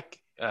Van Dijk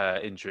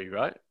injury,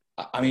 right?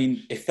 I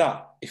mean, if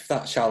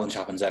that challenge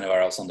happens anywhere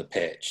else on the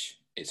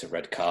pitch, it's a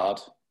red card.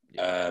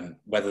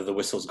 Whether the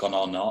whistle's gone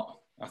or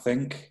not, I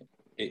think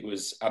it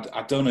was.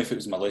 I don't know if it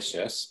was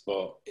malicious,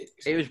 but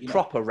it was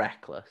proper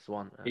reckless,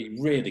 wasn't it? He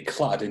really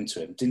clattered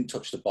into him. Didn't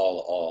touch the ball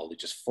at all. He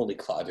just fully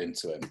clattered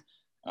into him,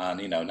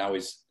 and you know now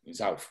he's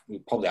out,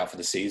 probably out for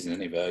the season,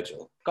 isn't he,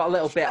 Virgil? Got a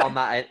little bit on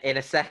that in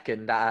a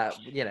second.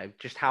 You know,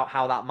 just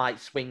how that might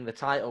swing the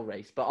title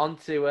race. But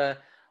onto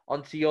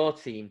your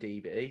team,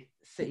 DB.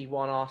 City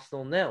 1,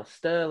 Arsenal 0.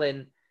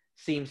 Sterling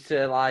seems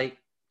to like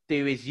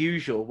do his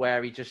usual,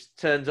 where he just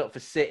turns up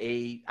for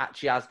City.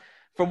 Actually, has,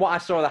 from what I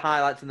saw of the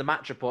highlights in the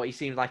match report, he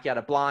seems like he had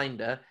a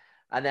blinder.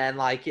 And then,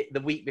 like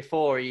the week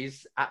before,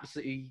 he's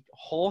absolutely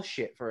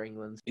horseshit for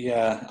England.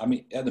 Yeah, I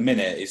mean, at the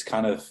minute,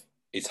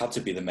 it's had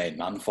to be the main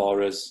man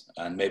for us,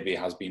 and maybe it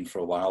has been for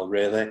a while,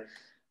 really.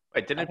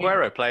 Wait, didn't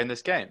Aguero play in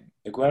this game?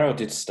 Aguero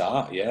did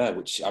start, yeah,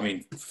 which, I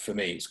mean, for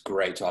me, it's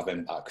great to have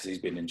impact because he's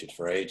been injured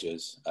for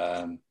ages,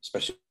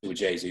 especially with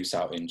Jesus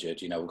out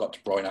injured. You know, we've got De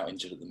Bruyne out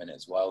injured at the minute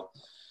as well.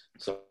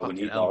 So we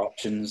need more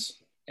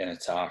options in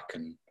attack.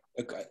 And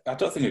I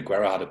don't think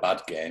Aguero had a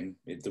bad game.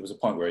 There was a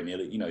point where he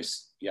nearly, you know,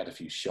 he had a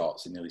few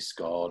shots, he nearly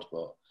scored.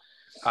 But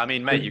I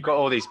mean, mate, you've got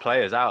all these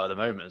players out at the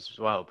moment as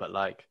well, but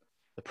like,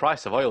 the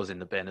price of oil's in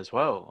the bin as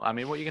well. I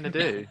mean, what are you going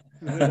to do?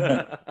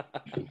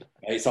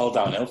 It's all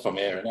downhill from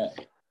here, isn't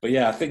it? But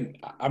yeah,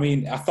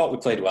 I thought we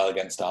played well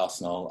against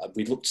Arsenal.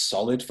 We looked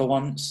solid for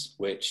once,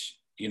 which,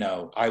 you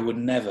know, I would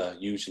never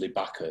usually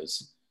back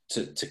us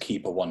to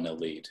keep a 1-0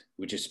 lead.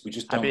 We just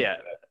don't.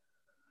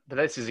 But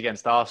this is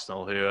against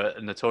Arsenal, who are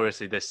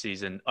notoriously this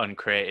season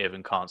uncreative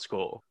and can't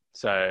score.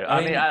 So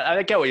I mean,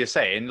 I get what you're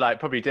saying. Like,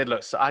 probably did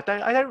look. So, I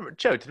don't.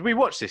 Joe, did we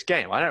watch this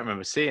game? I don't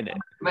remember seeing it.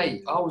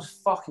 Mate, I was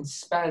fucking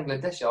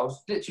Bangladesh. I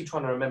was literally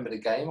trying to remember the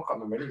game. I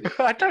can't remember anything.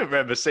 I don't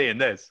remember seeing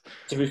this.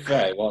 To be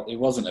fair, well, it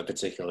wasn't a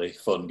particularly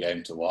fun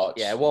game to watch.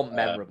 Yeah, it wasn't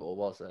memorable,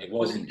 was it? It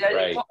wasn't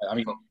great. I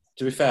mean,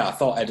 to be fair, I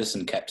thought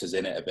Edison kept us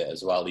in it a bit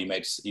as well.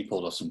 He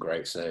pulled off some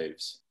great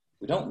saves.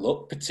 We don't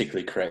look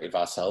particularly creative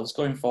ourselves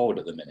going forward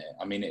at the minute.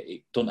 I mean,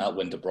 it doesn't help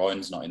when De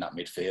Bruyne's not in that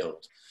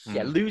midfield.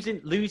 Yeah,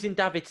 losing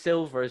David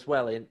Silva as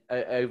well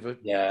over.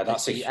 Yeah,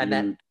 that's a huge.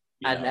 And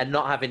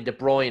not having De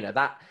Bruyne,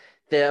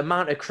 the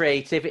amount of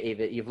creativity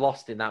that you've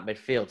lost in that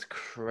midfield is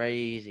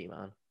crazy,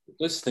 man.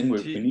 This thing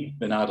we need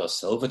Bernardo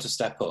Silva to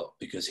step up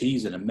because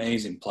he's an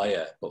amazing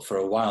player, but for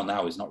a while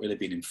now he's not really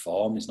been in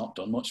form. He's not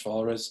done much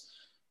for us,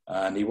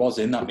 and he was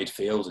in that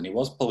midfield and he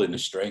was pulling the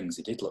strings.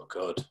 He did look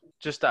good.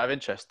 Just out of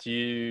interest, do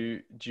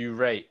you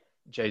rate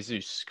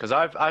Jesus? Because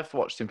I've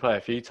watched him play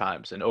a few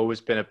times and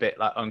always been a bit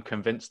like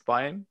unconvinced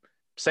by him.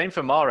 Same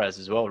for Mahrez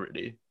as well,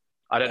 really.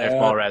 I don't know if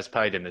Mahrez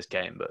played in this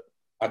game, but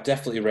I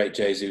definitely rate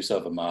Jesus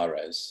over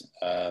Mahrez.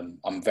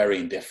 I'm very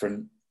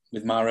indifferent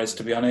with Mahrez,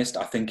 to be honest.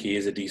 I think he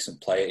is a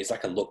decent player. He's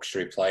like a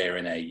luxury player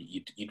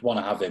you'd want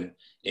to have him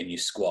in your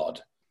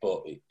squad,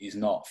 but he's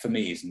not. For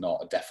me, he's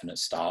not a definite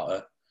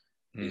starter.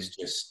 He's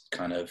just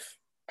kind of.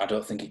 I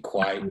don't think he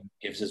quite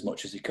gives as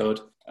much as he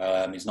could.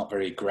 He's not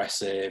very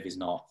aggressive. He's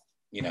not.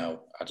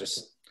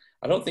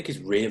 I don't think he's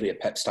really a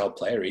Pep style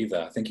player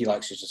either. I think he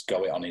likes to just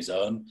go it on his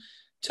own.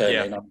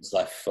 Turn in on his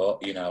left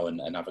foot,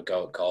 and have a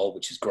go at goal,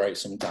 which is great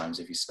sometimes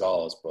if he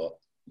scores. But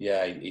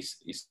yeah, he's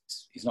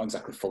not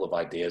exactly full of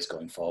ideas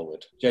going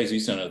forward.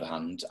 Jesus, on the other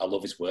hand, I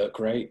love his work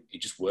rate. He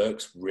just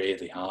works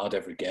really hard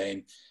every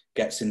game,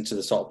 gets into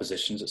the sort of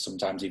positions that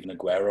sometimes even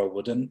Aguero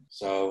wouldn't.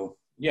 So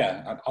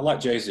yeah, I like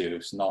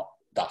Jesus, not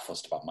that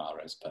fussed about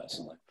Mahrez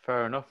personally.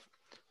 Fair enough.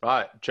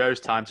 Right, Joe's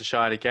time to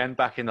shine again,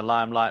 back in the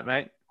limelight,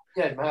 mate.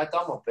 Yeah, mate, I've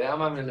done my bit. I'm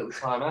having a little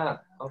time out.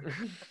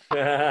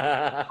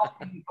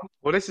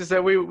 Well, this is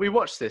we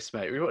watched this,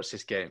 mate. We watched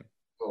this game.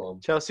 Go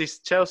on.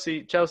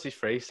 Chelsea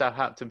 3,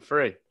 Southampton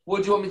 3.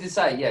 What do you want me to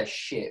say? Yeah,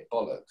 shit,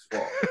 bollocks.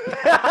 What?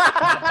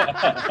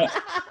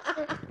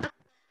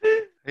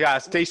 Yeah,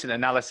 it's decent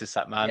analysis,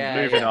 that man. Yeah,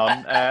 Moving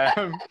on.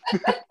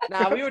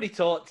 Nah, we already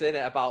talked in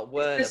it about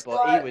Werner,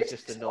 but he was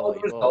just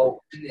annoyed.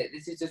 Result, isn't it?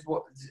 This is just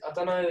what I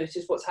don't know. It's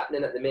just what's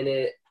happening at the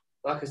minute.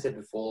 Like I said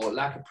before,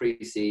 lack of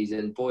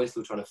pre-season. Boys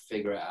still trying to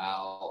figure it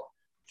out.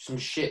 Some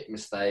shit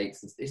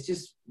mistakes. It's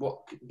just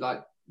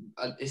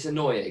it's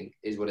annoying,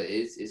 is what it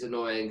is. It's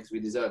annoying because we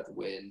deserve to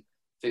win.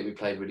 I think we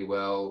played really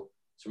well.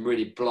 Some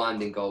really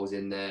blinding goals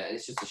in there, and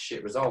it's just a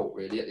shit result,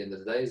 really. At the end of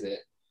the day, is it?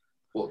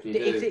 What can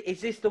you do? Is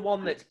this the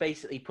one that's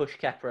basically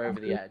pushed Kepa over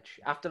the edge?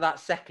 After that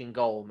second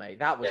goal, mate,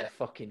 that was a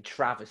fucking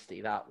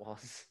travesty, that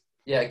was.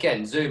 Yeah,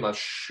 again, Zuma,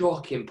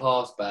 shocking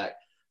pass back.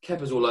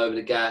 Kepa's all over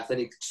the gaff. Then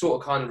he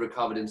sort of kind of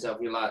recovered himself.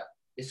 And you're like,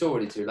 it's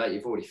already too late.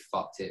 You've already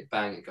fucked it.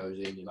 Bang, it goes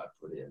in. You're like,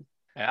 brilliant.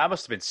 Yeah, I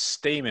must have been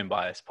steaming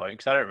by this point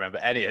because I don't remember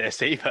any of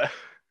this either.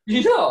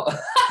 You not?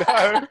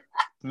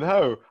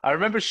 No. I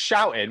remember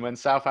shouting when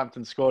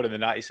Southampton scored in the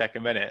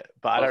 92nd minute,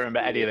 but I don't remember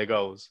any of the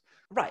goals.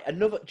 Right,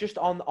 another just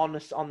on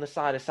the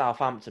side of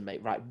Southampton,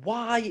 mate. Right,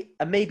 why?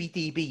 And maybe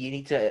DB, you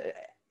need to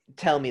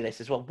tell me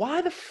this as well.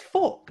 Why the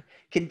fuck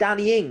can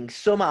Danny Ings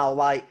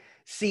somehow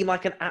seem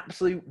like an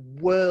absolute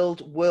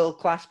world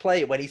class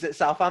player when he's at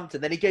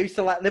Southampton? Then he goes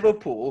to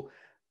Liverpool,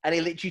 and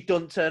he literally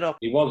doesn't turn up.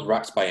 He was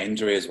racked by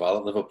injury as well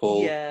at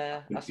Liverpool.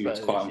 Yeah, he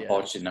was quite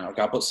unfortunate in that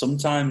regard. But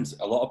sometimes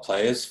a lot of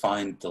players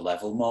find the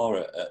level more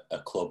at a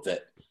club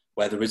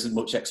where there isn't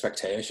much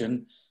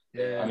expectation.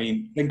 Yeah. I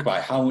mean, think about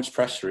it. How much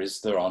pressure is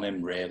there on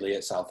him really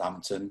at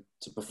Southampton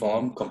to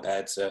perform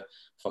compared to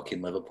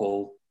fucking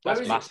Liverpool?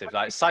 That's massive.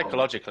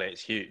 Psychologically,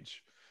 it's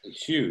huge.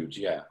 It's huge,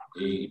 yeah.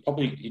 He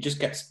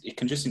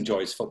can just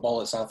enjoy his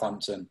football at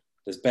Southampton.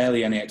 There's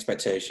barely any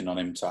expectation on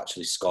him to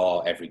actually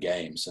score every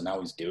game, so now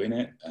he's doing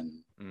it,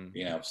 and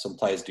some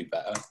players do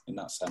better in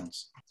that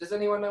sense. Does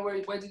anyone know where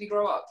did he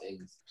grow up?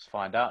 Things? Let's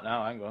find out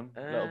now. Hang on,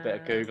 a little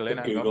bit of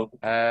googling. Google.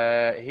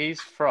 He's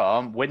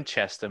from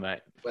Winchester,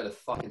 mate. Where the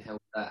fucking hell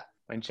is that?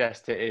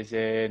 Winchester is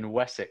in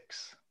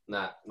Wessex.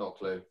 Nah, not a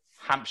clue.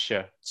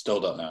 Hampshire. Still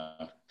don't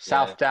know.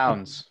 South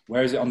Downs.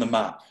 Where is it on the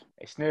map?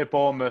 It's near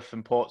Bournemouth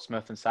and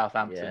Portsmouth and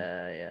Southampton.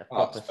 Yeah.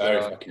 Oh, it's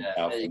very fucking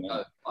there you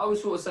go. I was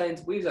sort of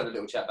saying, we was having a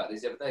little chat about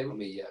this the other day, weren't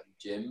we,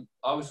 Jim?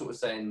 I was sort of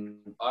saying,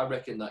 I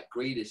reckon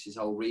Grealish's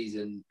whole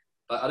reason,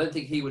 I don't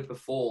think he would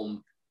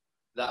perform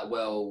that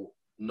well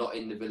not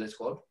in the Villa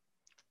squad.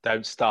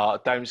 Don't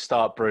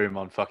start Broom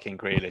on fucking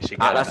Grealish again.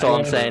 That's all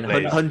I'm saying.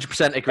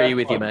 100% agree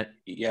with you, mate.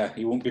 Yeah,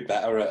 he won't be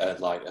better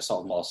at a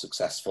sort of more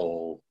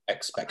successful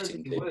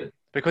expecting team.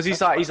 Because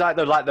he's like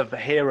the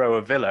hero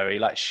of Villa. He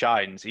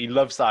shines. He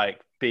loves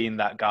being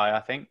that guy,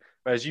 I think.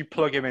 Whereas you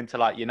plug him into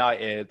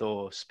United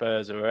or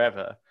Spurs or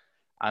wherever,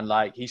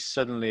 and he's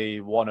suddenly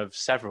one of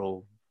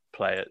several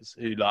players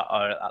who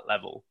are at that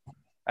level.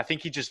 I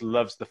think he just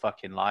loves the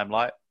fucking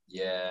limelight.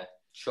 Yeah,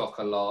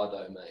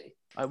 chocolado, mate.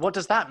 What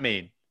does that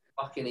mean?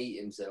 Fucking eat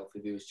himself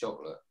if he was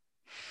chocolate.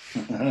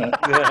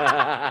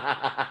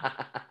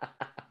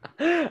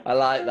 I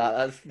like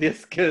that.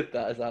 That's good.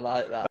 That is. I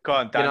like that. Go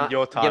on, Dan.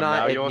 Your time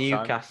now. United, Your time.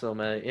 Newcastle,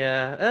 mate.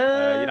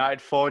 Yeah.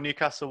 United 4,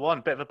 Newcastle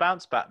 1. Bit of a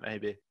bounce back,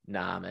 maybe.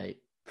 Nah, mate.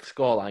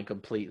 Scoreline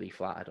completely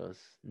flattered us.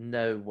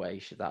 No way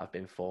should that have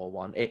been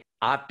 4-1.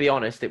 I'll be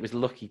honest, it was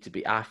lucky to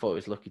be. I thought it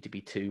was lucky to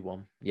be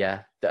 2-1.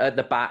 Yeah. At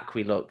the back,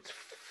 we looked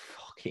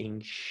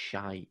fucking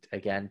shite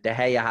again. De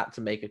Gea had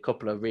to make a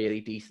couple of really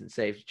decent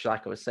saves, which,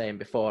 like I was saying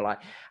before, like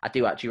I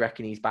do actually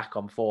reckon he's back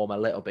on form a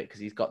little bit because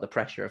he's got the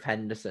pressure of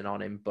Henderson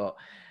on him. But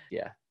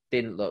yeah,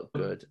 didn't look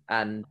good.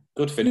 And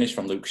good finish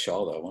from Luke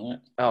Shaw, though, wasn't it?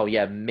 Oh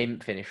yeah,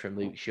 mint finish from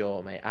Luke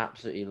Shaw, mate.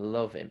 Absolutely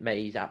love him,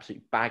 mate. He's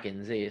absolute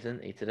baggins,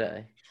 isn't he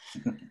today?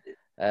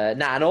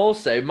 And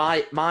also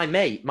my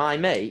mate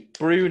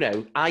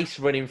Bruno, ice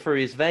running through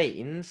his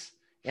veins.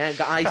 He ain't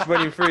got ice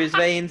running through his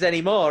veins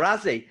anymore,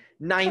 has he?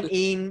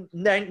 19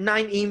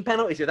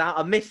 penalties without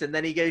a miss, and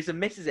then he goes and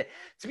misses it.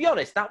 To be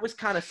honest, that was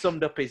kind of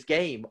summed up his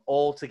game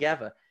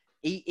altogether.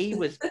 He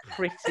was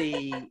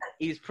pretty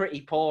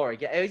poor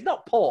again. He's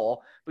not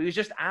poor, but he was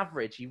just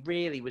average. He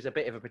really was a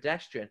bit of a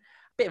pedestrian, a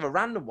bit of a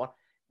random one.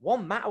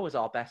 Juan Mata was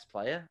our best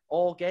player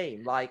all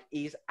game. Like,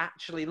 he's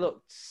actually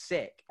looked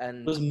sick.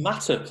 And was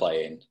Mata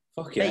playing?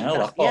 Fucking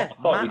hell! I thought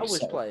Mata we'd was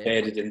playing.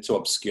 Faded into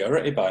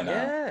obscurity by now.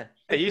 Yeah.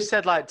 You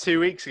said like 2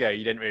 weeks ago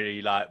you didn't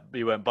really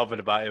you weren't bothered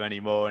about him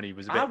anymore, and he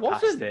was a bit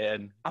past it.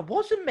 And I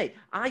wasn't, mate.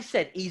 I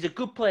said he's a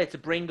good player to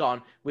bring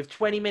on with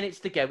 20 minutes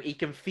to go. He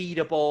can feed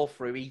a ball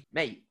through.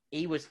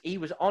 He was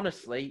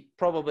honestly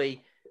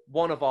probably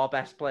one of our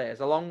best players,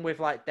 along with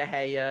like De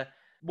Gea.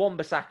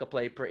 Wan-Bissaka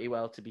played pretty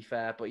well, to be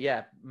fair. But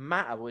yeah,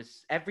 Mata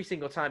was, every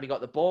single time he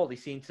got the ball, he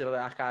seemed to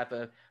like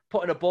either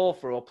putting a ball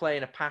through or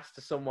playing a pass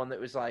to someone that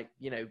was like,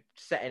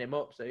 setting him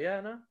up. So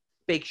yeah, no.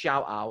 Big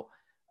shout out,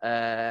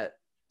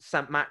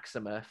 St.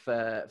 Maxima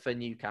for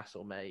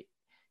Newcastle, mate.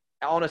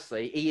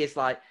 Honestly, he is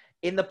like,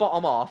 in the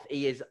bottom half,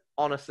 he is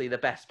honestly the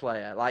best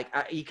player. Like,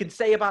 you can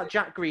say about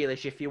Jack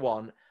Grealish if you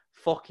want.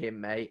 Fuck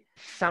him, mate.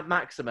 St.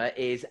 Maxima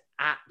is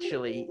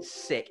actually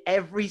sick.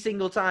 Every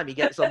single time he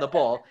gets on the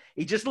ball,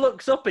 he just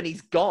looks up and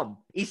he's gone.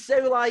 He's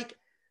so like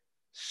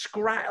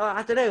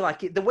I don't know,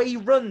 like the way he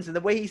runs and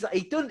the way he's like,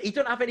 he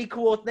doesn't have any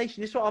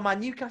coordination. This is what my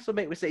Newcastle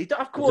mate was saying. He don't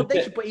have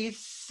coordination, but he's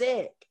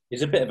sick.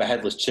 He's a bit of a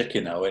headless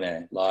chicken, though,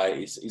 isn't he? Like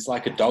he's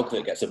like a dog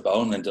that gets a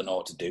bone and don't know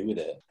what to do with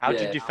it. How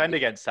do you defend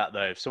against that,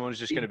 though? If someone's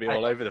just going to be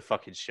all over the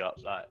fucking shot,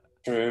 like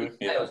true.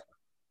 Yeah.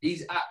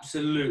 He's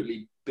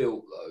absolutely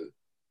built, though.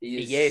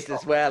 He is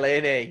as well,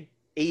 isn't he?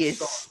 He is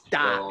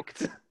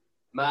stacked.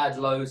 Mad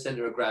low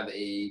centre of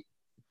gravity,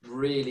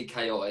 really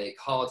chaotic,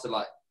 hard to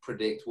like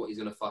predict what he's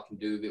gonna fucking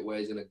do with it, where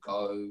he's gonna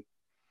go.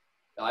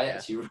 I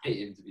actually rate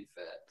him, to be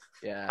fair.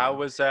 Yeah. How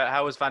was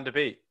Van der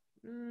Beek?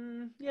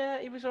 Yeah,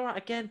 he was all right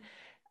again.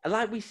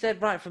 Like we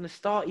said right from the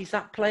start, he's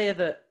that player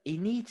that he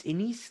needs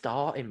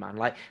starting, man.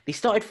 Like they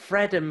started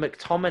Fred and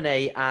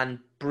McTominay and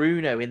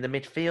Bruno in the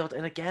midfield,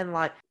 and again,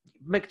 like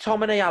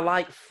McTominay, I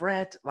like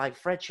Fred. Like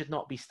Fred should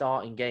not be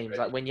starting games.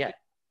 Like when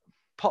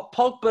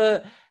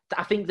Pogba,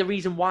 I think the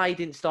reason why he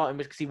didn't start him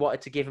was because he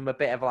wanted to give him a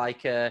bit of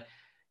like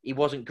he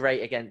wasn't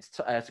great against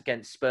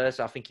Spurs,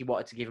 so I think he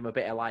wanted to give him a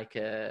bit of like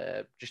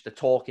just a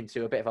talking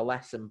to, a bit of a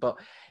lesson. But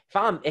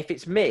if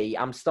it's me,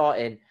 I'm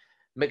starting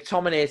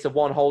McTominay as the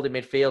one holding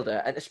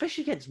midfielder, and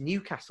especially against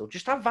Newcastle,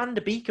 just have Van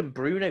der Beek and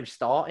Bruno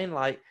starting.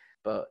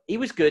 But he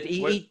was good.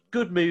 He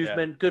good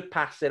movement, good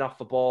passing off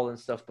the ball and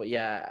stuff. But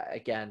yeah,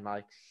 again,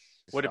 like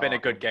would have been a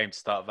good game to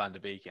start Van der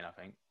Beek in, I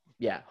think.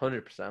 Yeah,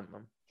 100%,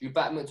 man. You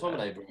back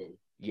McTominay, bro?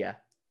 Yeah,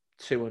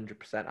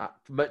 200%.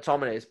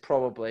 McTominay is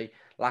probably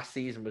last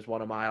season was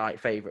one of my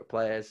favourite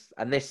players,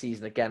 and this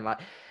season again,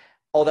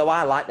 although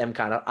I like them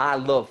I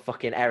love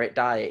fucking Eric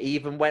Dyer.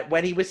 Even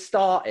when he was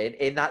starting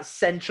in that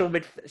centre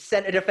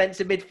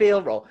defensive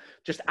midfield role,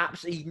 just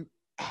absolutely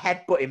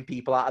headbutting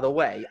people out of the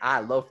way. I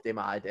loved him.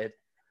 I did.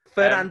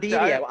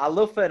 Fernandinho, I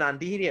love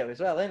Fernandinho as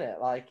well, innit?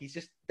 Like he's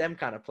just them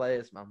kind of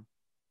players, man.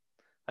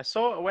 I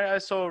saw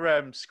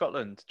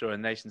Scotland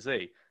during Nations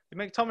League. Did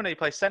McTominay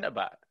play centre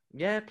back?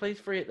 Yeah, plays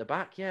free at the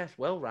back. Yeah, it's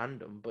well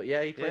random, but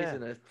yeah, he plays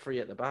in a free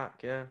at the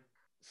back. Yeah.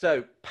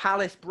 So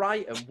Palace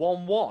Brighton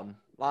 1-1.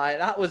 Like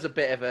that was a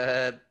bit of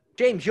a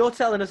James. You're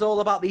telling us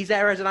all about these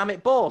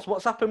aerodynamic balls.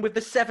 What's happened with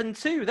the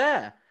 7-2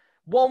 there?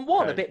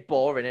 1-1, a bit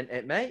boring, isn't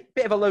it, mate?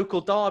 Bit of a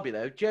local derby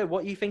though. Joe,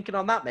 what are you thinking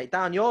on that, mate?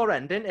 Down your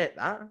end, isn't it?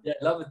 That. Yeah,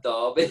 love a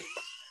derby.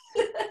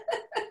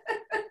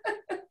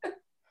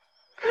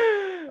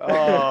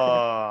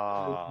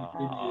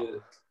 Oh,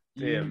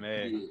 dear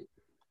me.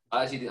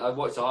 I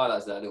watched the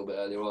highlights of that a little bit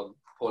earlier on.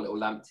 Poor little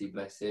Lamptey,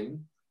 bless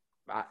him.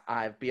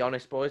 I'll be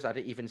honest, boys. I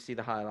didn't even see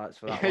the highlights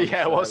for that.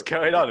 Yeah, one, what's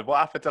going on? What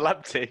happened to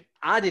Lamptey?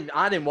 I didn't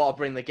want to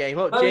bring the game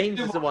up. James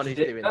is the one who's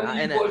doing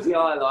that. You watch the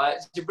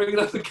highlights. You bring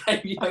up the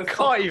game. I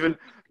can't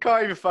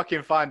even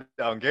fucking find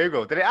it on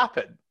Google. Did it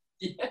happen?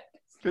 Yes.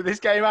 Did this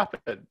game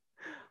happen?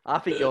 I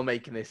think you're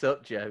making this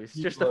up, Joe. It's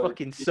just a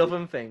fucking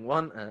Southern thing,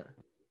 wasn't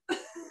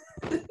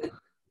it?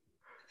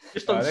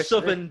 Just on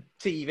Southern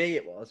TV,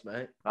 it was,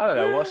 mate. I don't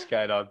know what's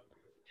going on.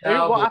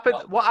 What happened?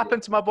 Cowboy. What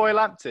happened to my boy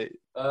Lamptey?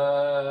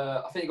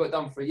 I think he got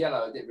done for a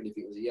yellow. I didn't really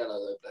think it was a yellow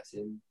though. Bless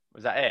him.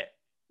 Was that it?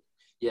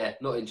 Yeah,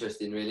 not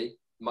interesting really.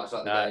 Much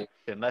like the game.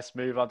 Then let's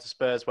move on to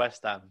Spurs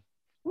West Ham.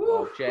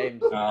 Oh,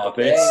 James.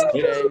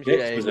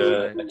 This was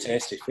a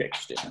tasty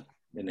fixture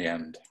in the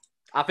end.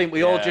 I think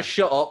we all just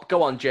shut up.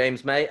 Go on,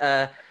 James, mate.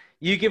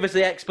 You give us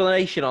the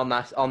explanation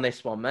on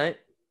this one, mate.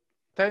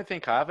 Don't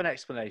think I have an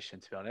explanation,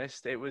 to be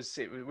honest. We were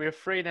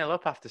 3-0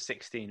 up after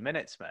 16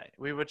 minutes, mate.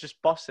 We were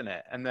just bossing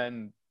it, and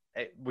then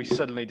we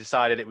suddenly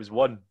decided it was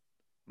 1.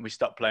 And we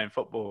stopped playing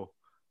football.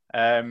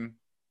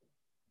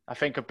 I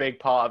think a big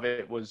part of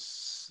it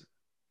was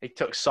he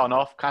took Son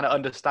off, kind of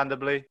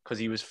understandably, because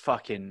he was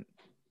fucking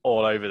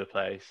all over the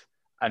place.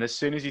 And as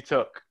soon as he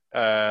took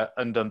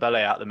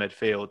Ndombele out the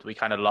midfield, we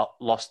kind of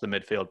lost the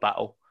midfield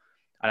battle.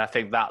 And I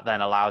think that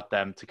then allowed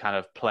them to kind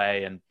of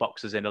play and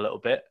box us in a little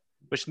bit,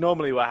 which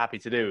normally we're happy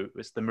to do.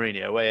 It's the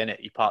Mourinho way,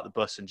 innit? You park the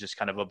bus and just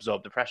kind of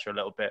absorb the pressure a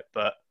little bit.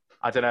 But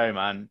I don't know,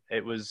 man.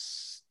 It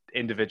was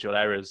individual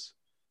errors.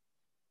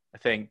 I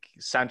think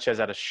Sanchez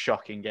had a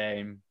shocking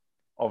game.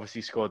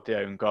 Obviously scored the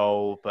own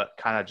goal, but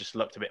kind of just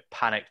looked a bit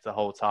panicked the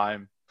whole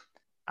time.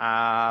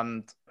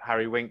 And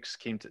Harry Winks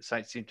seemed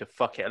to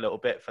fuck it a little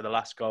bit for the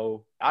last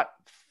goal. At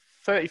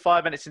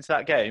 35 minutes into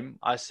that game,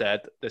 I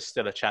said, there's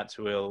still a chance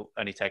we'll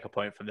only take a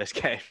point from this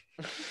game.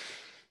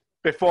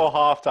 Before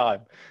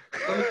half-time.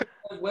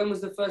 When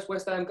was the first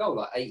West Ham goal?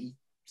 Like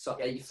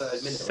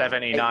 83rd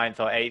minute? 79th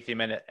or 80th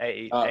minute.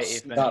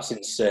 80th minute. That's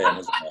insane,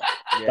 isn't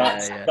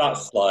it?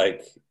 That's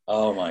like,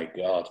 oh my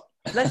God.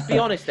 Let's be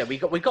honest then, we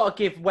got to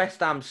give West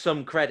Ham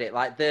some credit.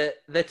 Like the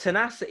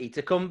tenacity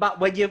to come back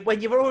when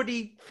you're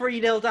already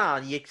 3-0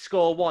 down, you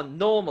score 1.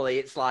 Normally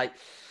it's like,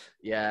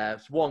 yeah,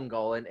 it's 1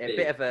 goal and a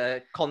bit of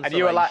a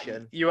consolation.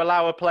 And you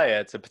allow a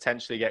player to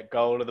potentially get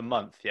goal of the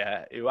month,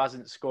 yeah, who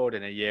hasn't scored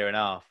in a year and a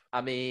half.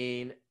 I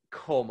mean,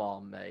 come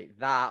on, mate.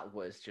 That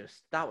was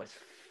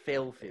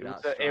filthy.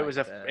 It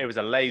was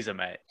a laser,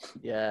 mate.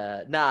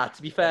 Yeah. Nah,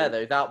 to be fair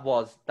though, that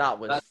was That's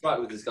right,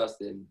 was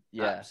disgusting.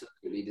 Yeah.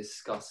 Absolutely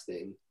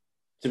disgusting.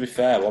 To be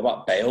fair, what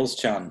about Bale's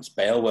chance?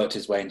 Bale worked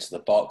his way into the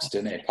box,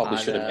 didn't he? Probably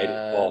should have made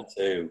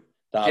it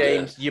 4-2.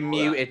 James, you're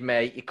muted,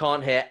 mate. You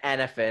can't hear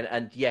anything.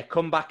 And yeah,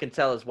 come back and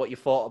tell us what you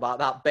thought about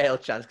that Bale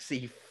chance, because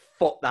he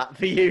fucked that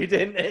for you,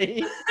 didn't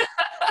he?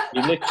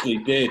 He literally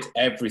did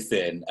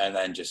everything and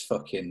then just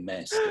fucking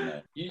missed,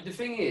 didn't he? The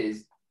thing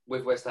is,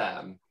 with West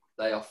Ham,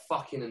 they are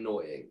fucking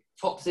annoying.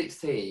 Top 6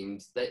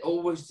 teams, they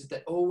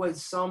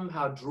always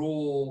somehow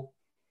draw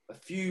a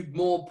few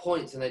more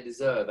points than they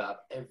deserve out of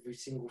every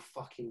single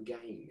fucking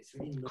game. It's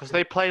really because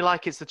they play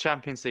like it's the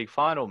Champions League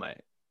final, mate.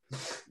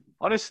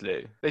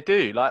 Honestly, they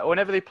do. Like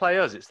whenever they play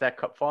us, it's their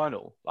cup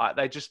final. Like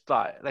they just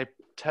they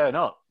turn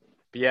up.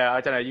 But yeah,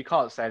 I don't know. You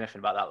can't say anything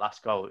about that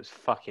last goal. It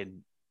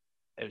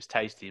was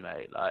tasty,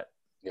 mate. Like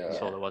that's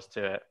all there was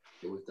to it.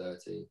 It was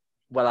dirty.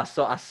 Well, I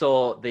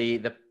saw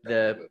the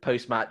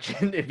post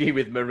match interview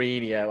with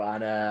Mourinho,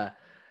 and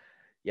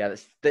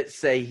let's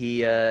say he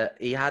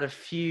had a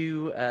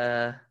few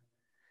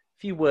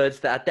words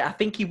that I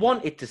think he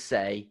wanted to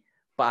say,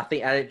 but I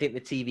don't think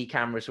the TV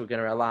cameras were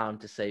going to allow him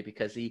to say,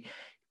 because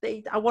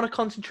I want to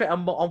concentrate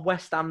on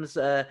West Ham's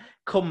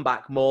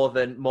comeback more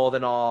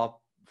than our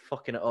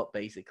fucking it up,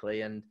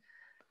 basically. And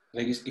I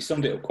think he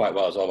summed it up quite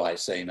well as well by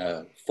saying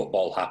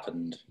football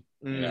happened.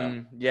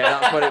 Yeah,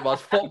 that's what it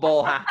was.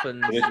 Football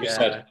happened.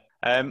 Yeah.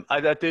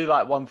 I do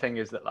like one thing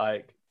is that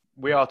like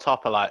we are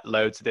top of like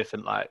loads of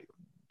different like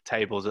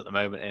tables at the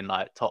moment in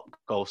like top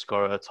goal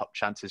scorer, top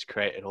chances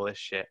created, all this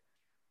shit.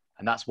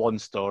 And that's one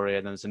story.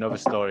 And there's another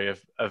story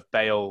of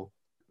Bale,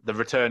 the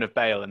return of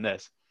Bale in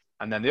this.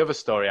 And then the other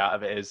story out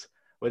of it is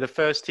we're the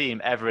first team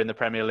ever in the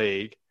Premier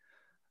League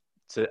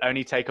to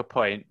only take a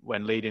point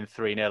when leading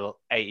 3-0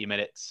 80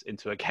 minutes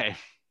into a game.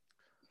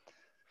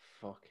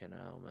 Fucking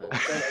hell,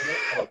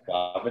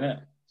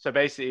 man. So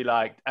basically,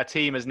 like, a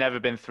team has never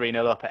been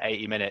 3-0 up at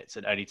 80 minutes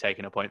and only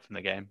taken a point from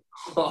the game.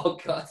 Oh,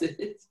 God, it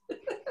is.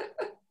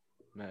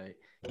 Mate,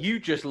 you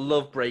just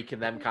love breaking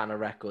them kind of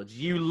records.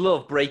 You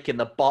love breaking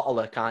the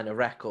bottler kind of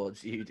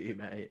records, you do,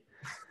 mate.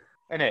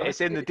 Innit?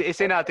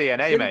 It's in our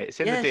DNA, mate. It's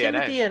in the DNA. It's in the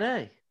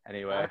DNA.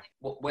 Anyway.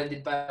 When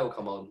did Bale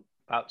come on?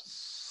 About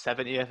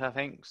 70th, I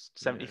think.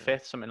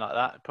 75th, something like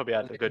that. Probably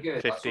had a good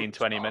 15,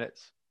 20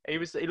 minutes. He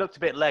looked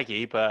a bit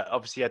leggy, but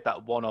obviously he had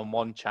that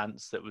one-on-one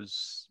chance that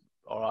was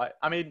all right.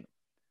 I mean,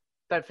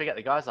 don't forget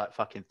the guy's like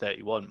fucking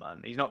 31,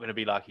 man. He's not going to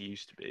be like he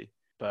used to be,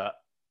 but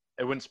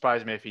it wouldn't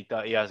surprise me if he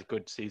has a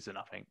good season,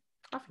 I think.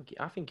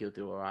 I think he'll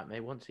do all right,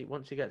 mate. Once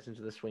he gets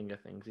into the swing of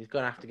things, he's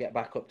going to have to get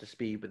back up to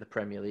speed with the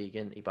Premier League,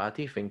 isn't he? But I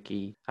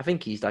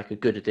think he's like a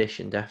good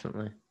addition,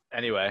 definitely.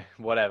 Anyway,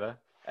 whatever.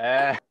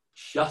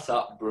 Shut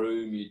up,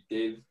 Broom, you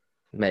div.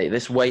 Mate,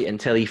 let's wait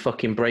until he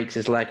fucking breaks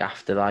his leg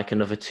after like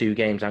another 2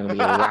 games. I'm going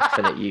to be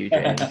laughing at you,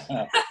 James.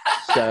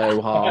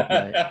 So hard,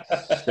 mate.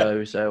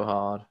 So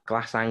hard.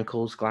 Glass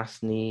ankles,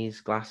 glass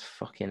knees, glass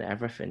fucking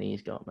everything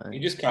he's got, man. You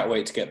just can't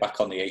wait to get back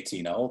on the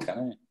 18-0,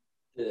 can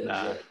you?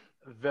 Nah.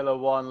 Villa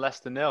 1,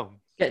 Leicester 0.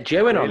 Get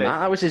Joe in on that.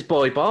 That was his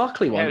boy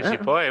Barkley, wasn't it? Yeah, it was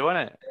your boy,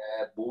 wasn't it?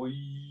 Yeah, boy.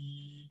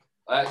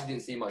 I actually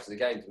didn't see much of the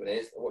game, to be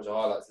honest. I watched the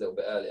highlights a little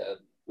bit earlier.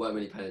 Weren't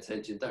really paying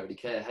attention. Don't really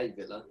care. Hate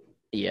Villa.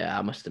 Yeah,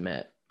 I must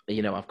admit,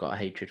 I've got a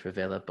hatred for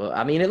Villa, but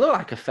I mean, it looked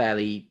like a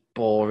fairly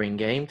boring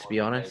game, to be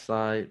honest.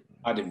 Like,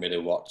 I didn't really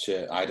watch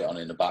it. I had it on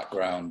in the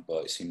background,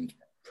 but it seemed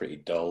pretty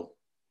dull.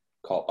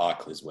 Caught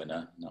Barkley's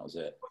winner, and that was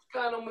it. What's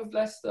going on with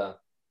Leicester?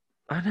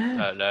 I know.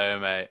 No, no,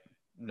 mate.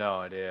 No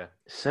idea.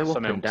 So up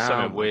and down.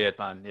 Something weird,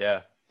 man.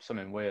 Yeah,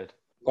 something weird.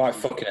 Quite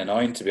fucking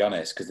annoying, to be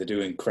honest, because they're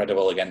doing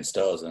incredible against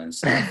us and then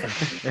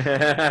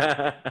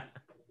start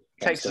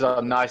Takes us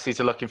on nicely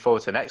to looking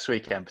forward to next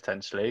weekend,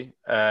 potentially,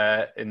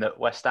 in that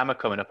West Ham are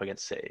coming up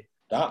against City.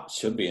 That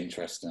should be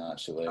interesting,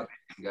 actually.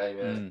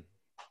 Game,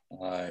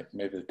 yeah.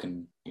 Maybe we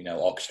can,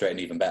 orchestrate an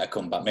even better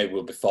comeback. Maybe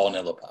we'll be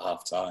 4-0 up at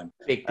half-time.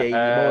 Big Davey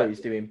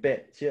boys doing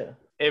bits, yeah.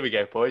 Here we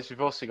go, boys.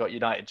 We've also got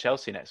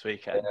United-Chelsea next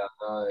weekend.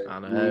 Yeah, I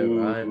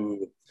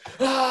know,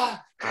 right?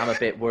 I'm a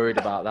bit worried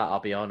about that,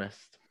 I'll be honest.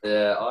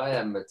 Yeah, I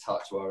am a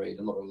touch worried.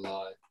 I'm not going to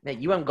lie. Mate,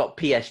 you haven't got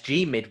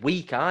PSG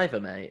midweek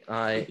either, mate.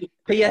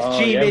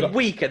 PSG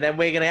midweek, and then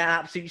we're going to get an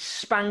absolute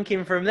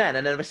spanking from then,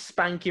 and then a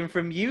spanking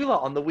from you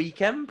lot on the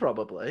weekend,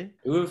 probably.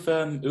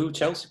 Who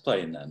Chelsea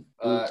playing then?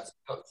 It's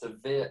got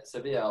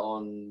Sevilla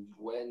on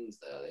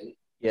Wednesday, I think.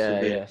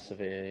 Yeah,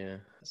 Sevilla, yeah.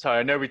 Sorry,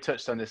 I know we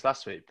touched on this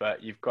last week,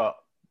 but you've got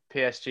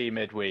PSG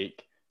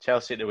midweek,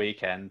 Chelsea at the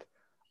weekend,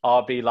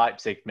 RB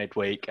Leipzig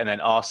midweek, and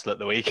then Arsenal at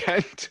the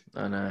weekend.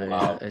 I know.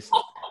 Wow. Yeah.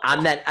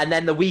 And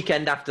then the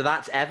weekend after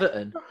that's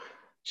Everton.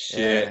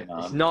 Shit,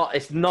 man.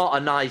 It's not a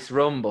nice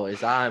run,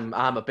 boys. I'm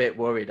a bit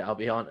worried, I'll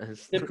be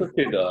honest.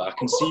 Typically, though, I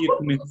can see you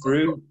coming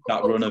through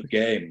that run of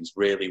games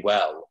really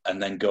well and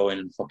then going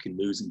and fucking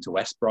losing to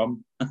West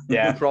Brom.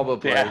 Yeah,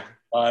 probably. Yeah.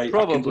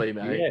 Probably,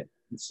 mate. I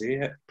can see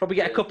it. Probably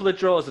get a couple of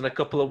draws and a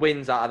couple of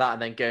wins out of that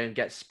and then go and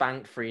get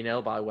spanked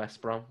 3-0 by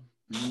West Brom.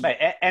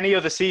 Mate, any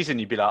other season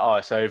you'd be like, oh,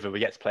 it's over. We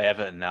get to play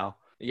Everton now.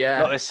 Yeah.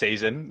 Not this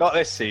season. Not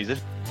this season.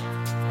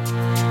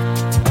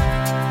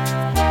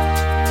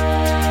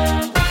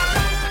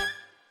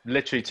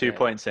 Literally 2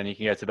 points and you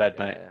can go to bed,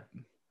 mate.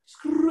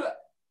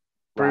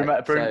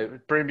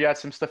 Broom, you had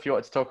some stuff you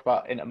wanted to talk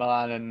about Inter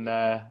Milan and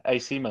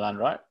AC Milan,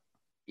 right?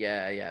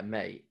 Yeah,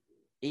 mate.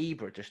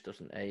 Ibra just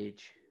doesn't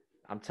age.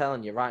 I'm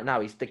telling you right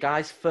now, the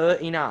guy's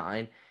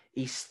 39.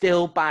 He's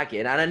still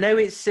bagging. And I know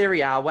it's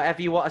Syria,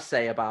 whatever you want to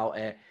say about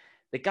it.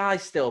 The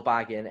guy's still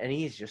bagging and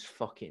he's just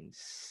fucking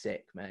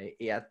sick, mate.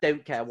 Yeah,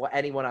 don't care what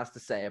anyone has to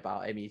say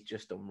about him. He's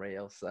just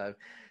unreal. So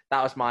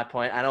that was my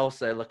point. And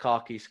also,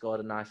 Lukaku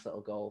scored a nice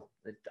little goal.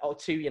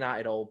 2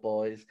 United old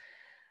boys.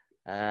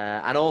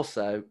 And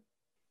also,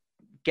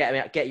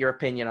 get your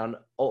opinion on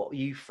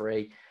you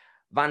three.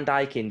 Van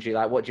Dijk injury,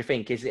 like, what do you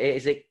think? Is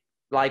it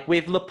like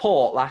with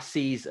Laporte last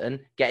season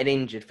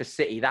getting injured for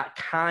City, that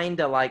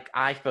kind of like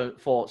I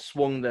thought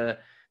swung the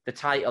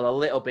title a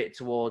little bit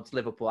towards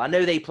Liverpool. I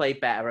know they played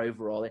better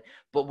overall,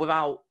 but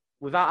without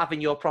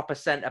having your proper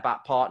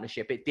centre-back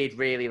partnership, it did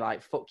really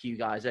like fuck you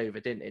guys over,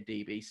 didn't it,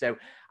 DB? So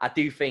I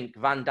do think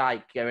Van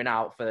Dijk going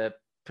out for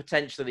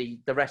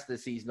potentially the rest of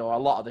the season or a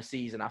lot of the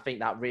season, I think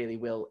that really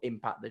will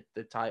impact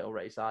the title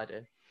race, I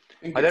do.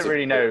 I don't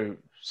really know.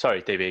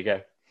 Sorry, DB, go.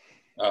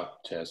 Oh,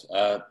 cheers.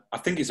 I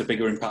think it's a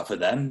bigger impact for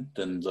them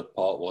than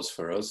Laporte was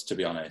for us, to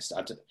be honest.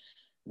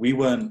 We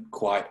weren't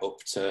quite up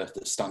to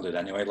the standard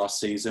anyway last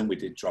season. We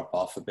did drop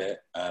off a bit.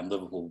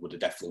 Liverpool would have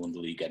definitely won the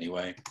league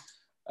anyway.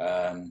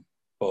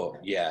 But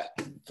yeah,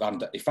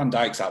 if Van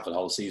Dijk's out for the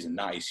whole season,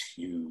 that is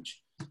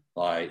huge.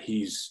 Like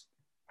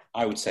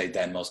I would say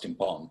their most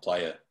important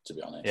player, to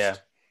be honest. Yeah.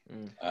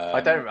 I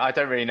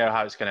don't really know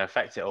how it's going to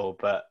affect it all,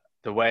 but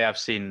the way I've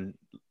seen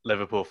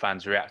Liverpool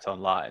fans react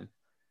online,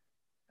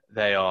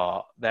 they're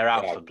out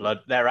for blood.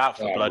 They're out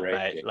for blood,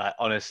 mate. Like,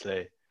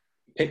 honestly.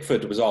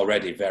 Pickford was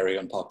already very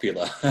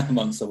unpopular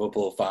amongst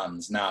Liverpool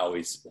fans. Now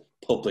he's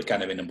public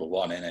enemy number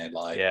one, isn't it?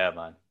 Like, yeah,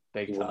 man.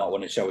 Big he time. will not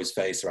want to show his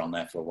face around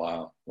there for a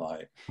while.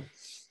 Like,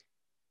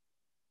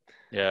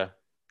 yeah,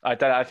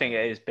 I think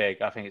it is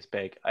big. I think it's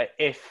big.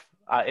 If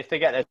they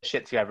get their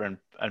shit together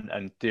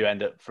and do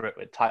end up for it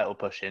with title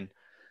pushing,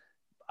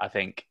 I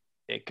think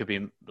it could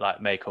be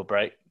like make or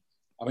break.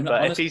 I mean, but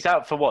honestly, if he's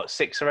out for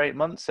 6 or 8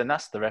 months, then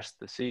that's the rest of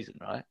the season,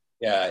 right?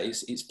 Yeah,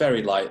 it's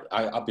very light.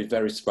 I'd be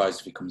very surprised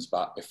if he comes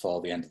back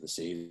before the end of the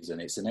season.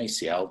 It's an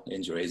ACL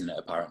injury, isn't it?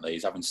 Apparently,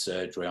 he's having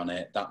surgery on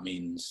it. That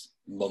means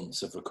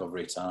months of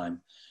recovery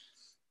time.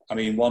 I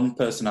mean, one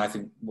player I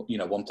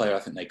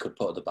think they could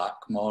put at the back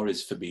more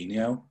is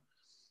Fabinho.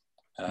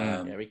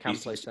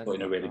 He's put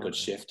in a really good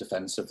shift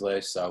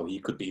defensively, so he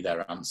could be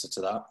their answer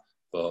to that.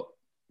 But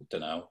I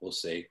don't know. We'll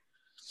see.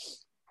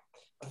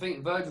 I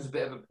think Virgil's a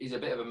bit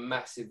of a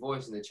massive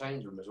voice in the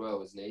change room as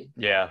well, isn't he?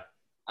 Yeah.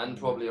 And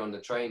probably on the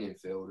training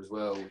field as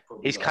well.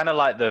 He's kind of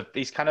like the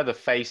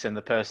face and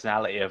the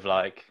personality of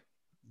like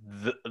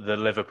the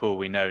Liverpool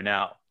we know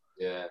now.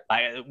 Yeah.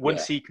 Like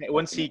once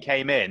he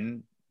came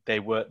in,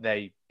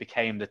 they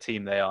became the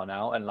team they are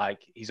now, and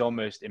like he's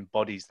almost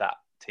embodies that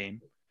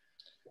team.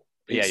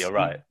 But yeah, you're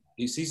right.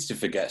 It's easy to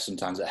forget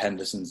sometimes that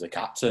Henderson's the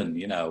captain.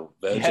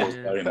 Virgil's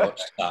very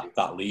much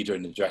that leader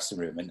in the dressing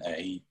room, and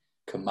he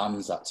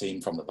commands that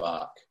team from the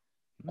back.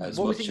 What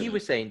was it you were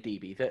saying,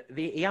 DB? That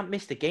he hadn't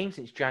missed a game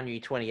since January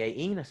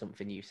 2018 or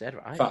something. You said,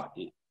 right? In fact,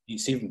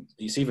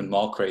 it's even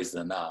more crazy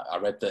than that. I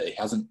read that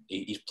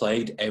he's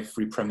played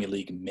every Premier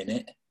League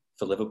minute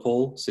for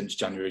Liverpool since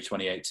January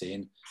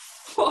 2018.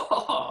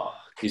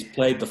 He's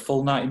played the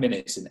full 90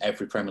 minutes in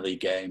every Premier League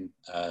game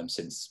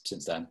since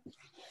then.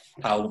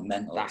 How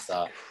mental is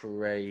that? That's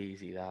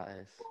crazy, that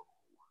is.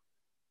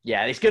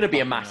 Yeah, it's going to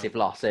be a massive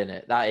loss, isn't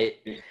it?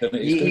 It's going to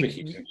be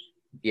huge.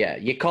 Yeah,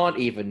 you can't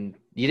even...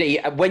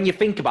 when you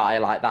think about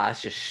it like that,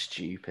 it's just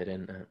stupid,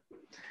 isn't it?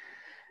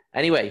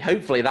 Anyway,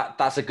 hopefully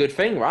that's a good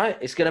thing, right?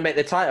 It's going to make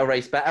the title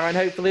race better, and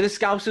hopefully the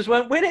Scousers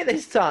won't win it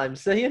this time.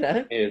 So, you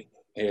know. He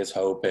is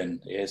hoping.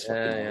 He is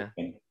fucking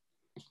hoping.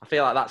 I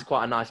feel like that's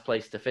quite a nice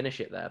place to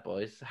finish it there,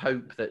 boys.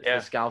 Hope that the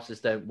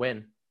Scousers don't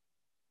win.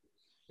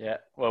 Yeah,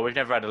 well, we've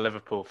never had a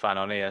Liverpool fan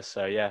on here,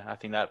 so yeah, I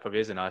think that probably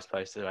is a nice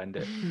place to end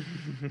it.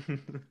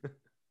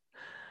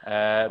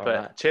 But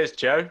right. Cheers,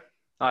 Joe.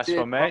 Nice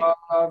one, mate.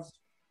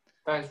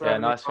 Thanks for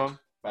having me. Nice one.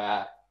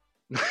 Bye.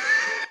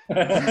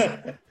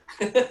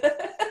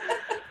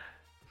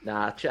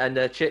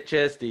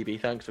 Cheers, DB.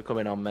 Thanks for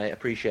coming on, mate.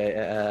 Appreciate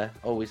it.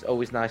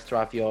 Always nice to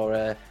have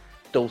your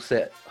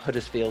dulcet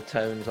Huddersfield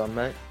tones on,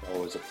 mate.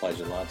 Always a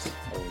pleasure, lads.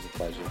 Always a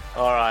pleasure.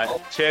 All right.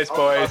 Cheers,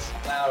 boys.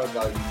 An hour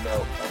ago, you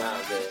milk. I'm out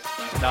of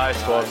here.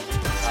 Nice one.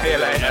 See you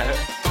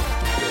later.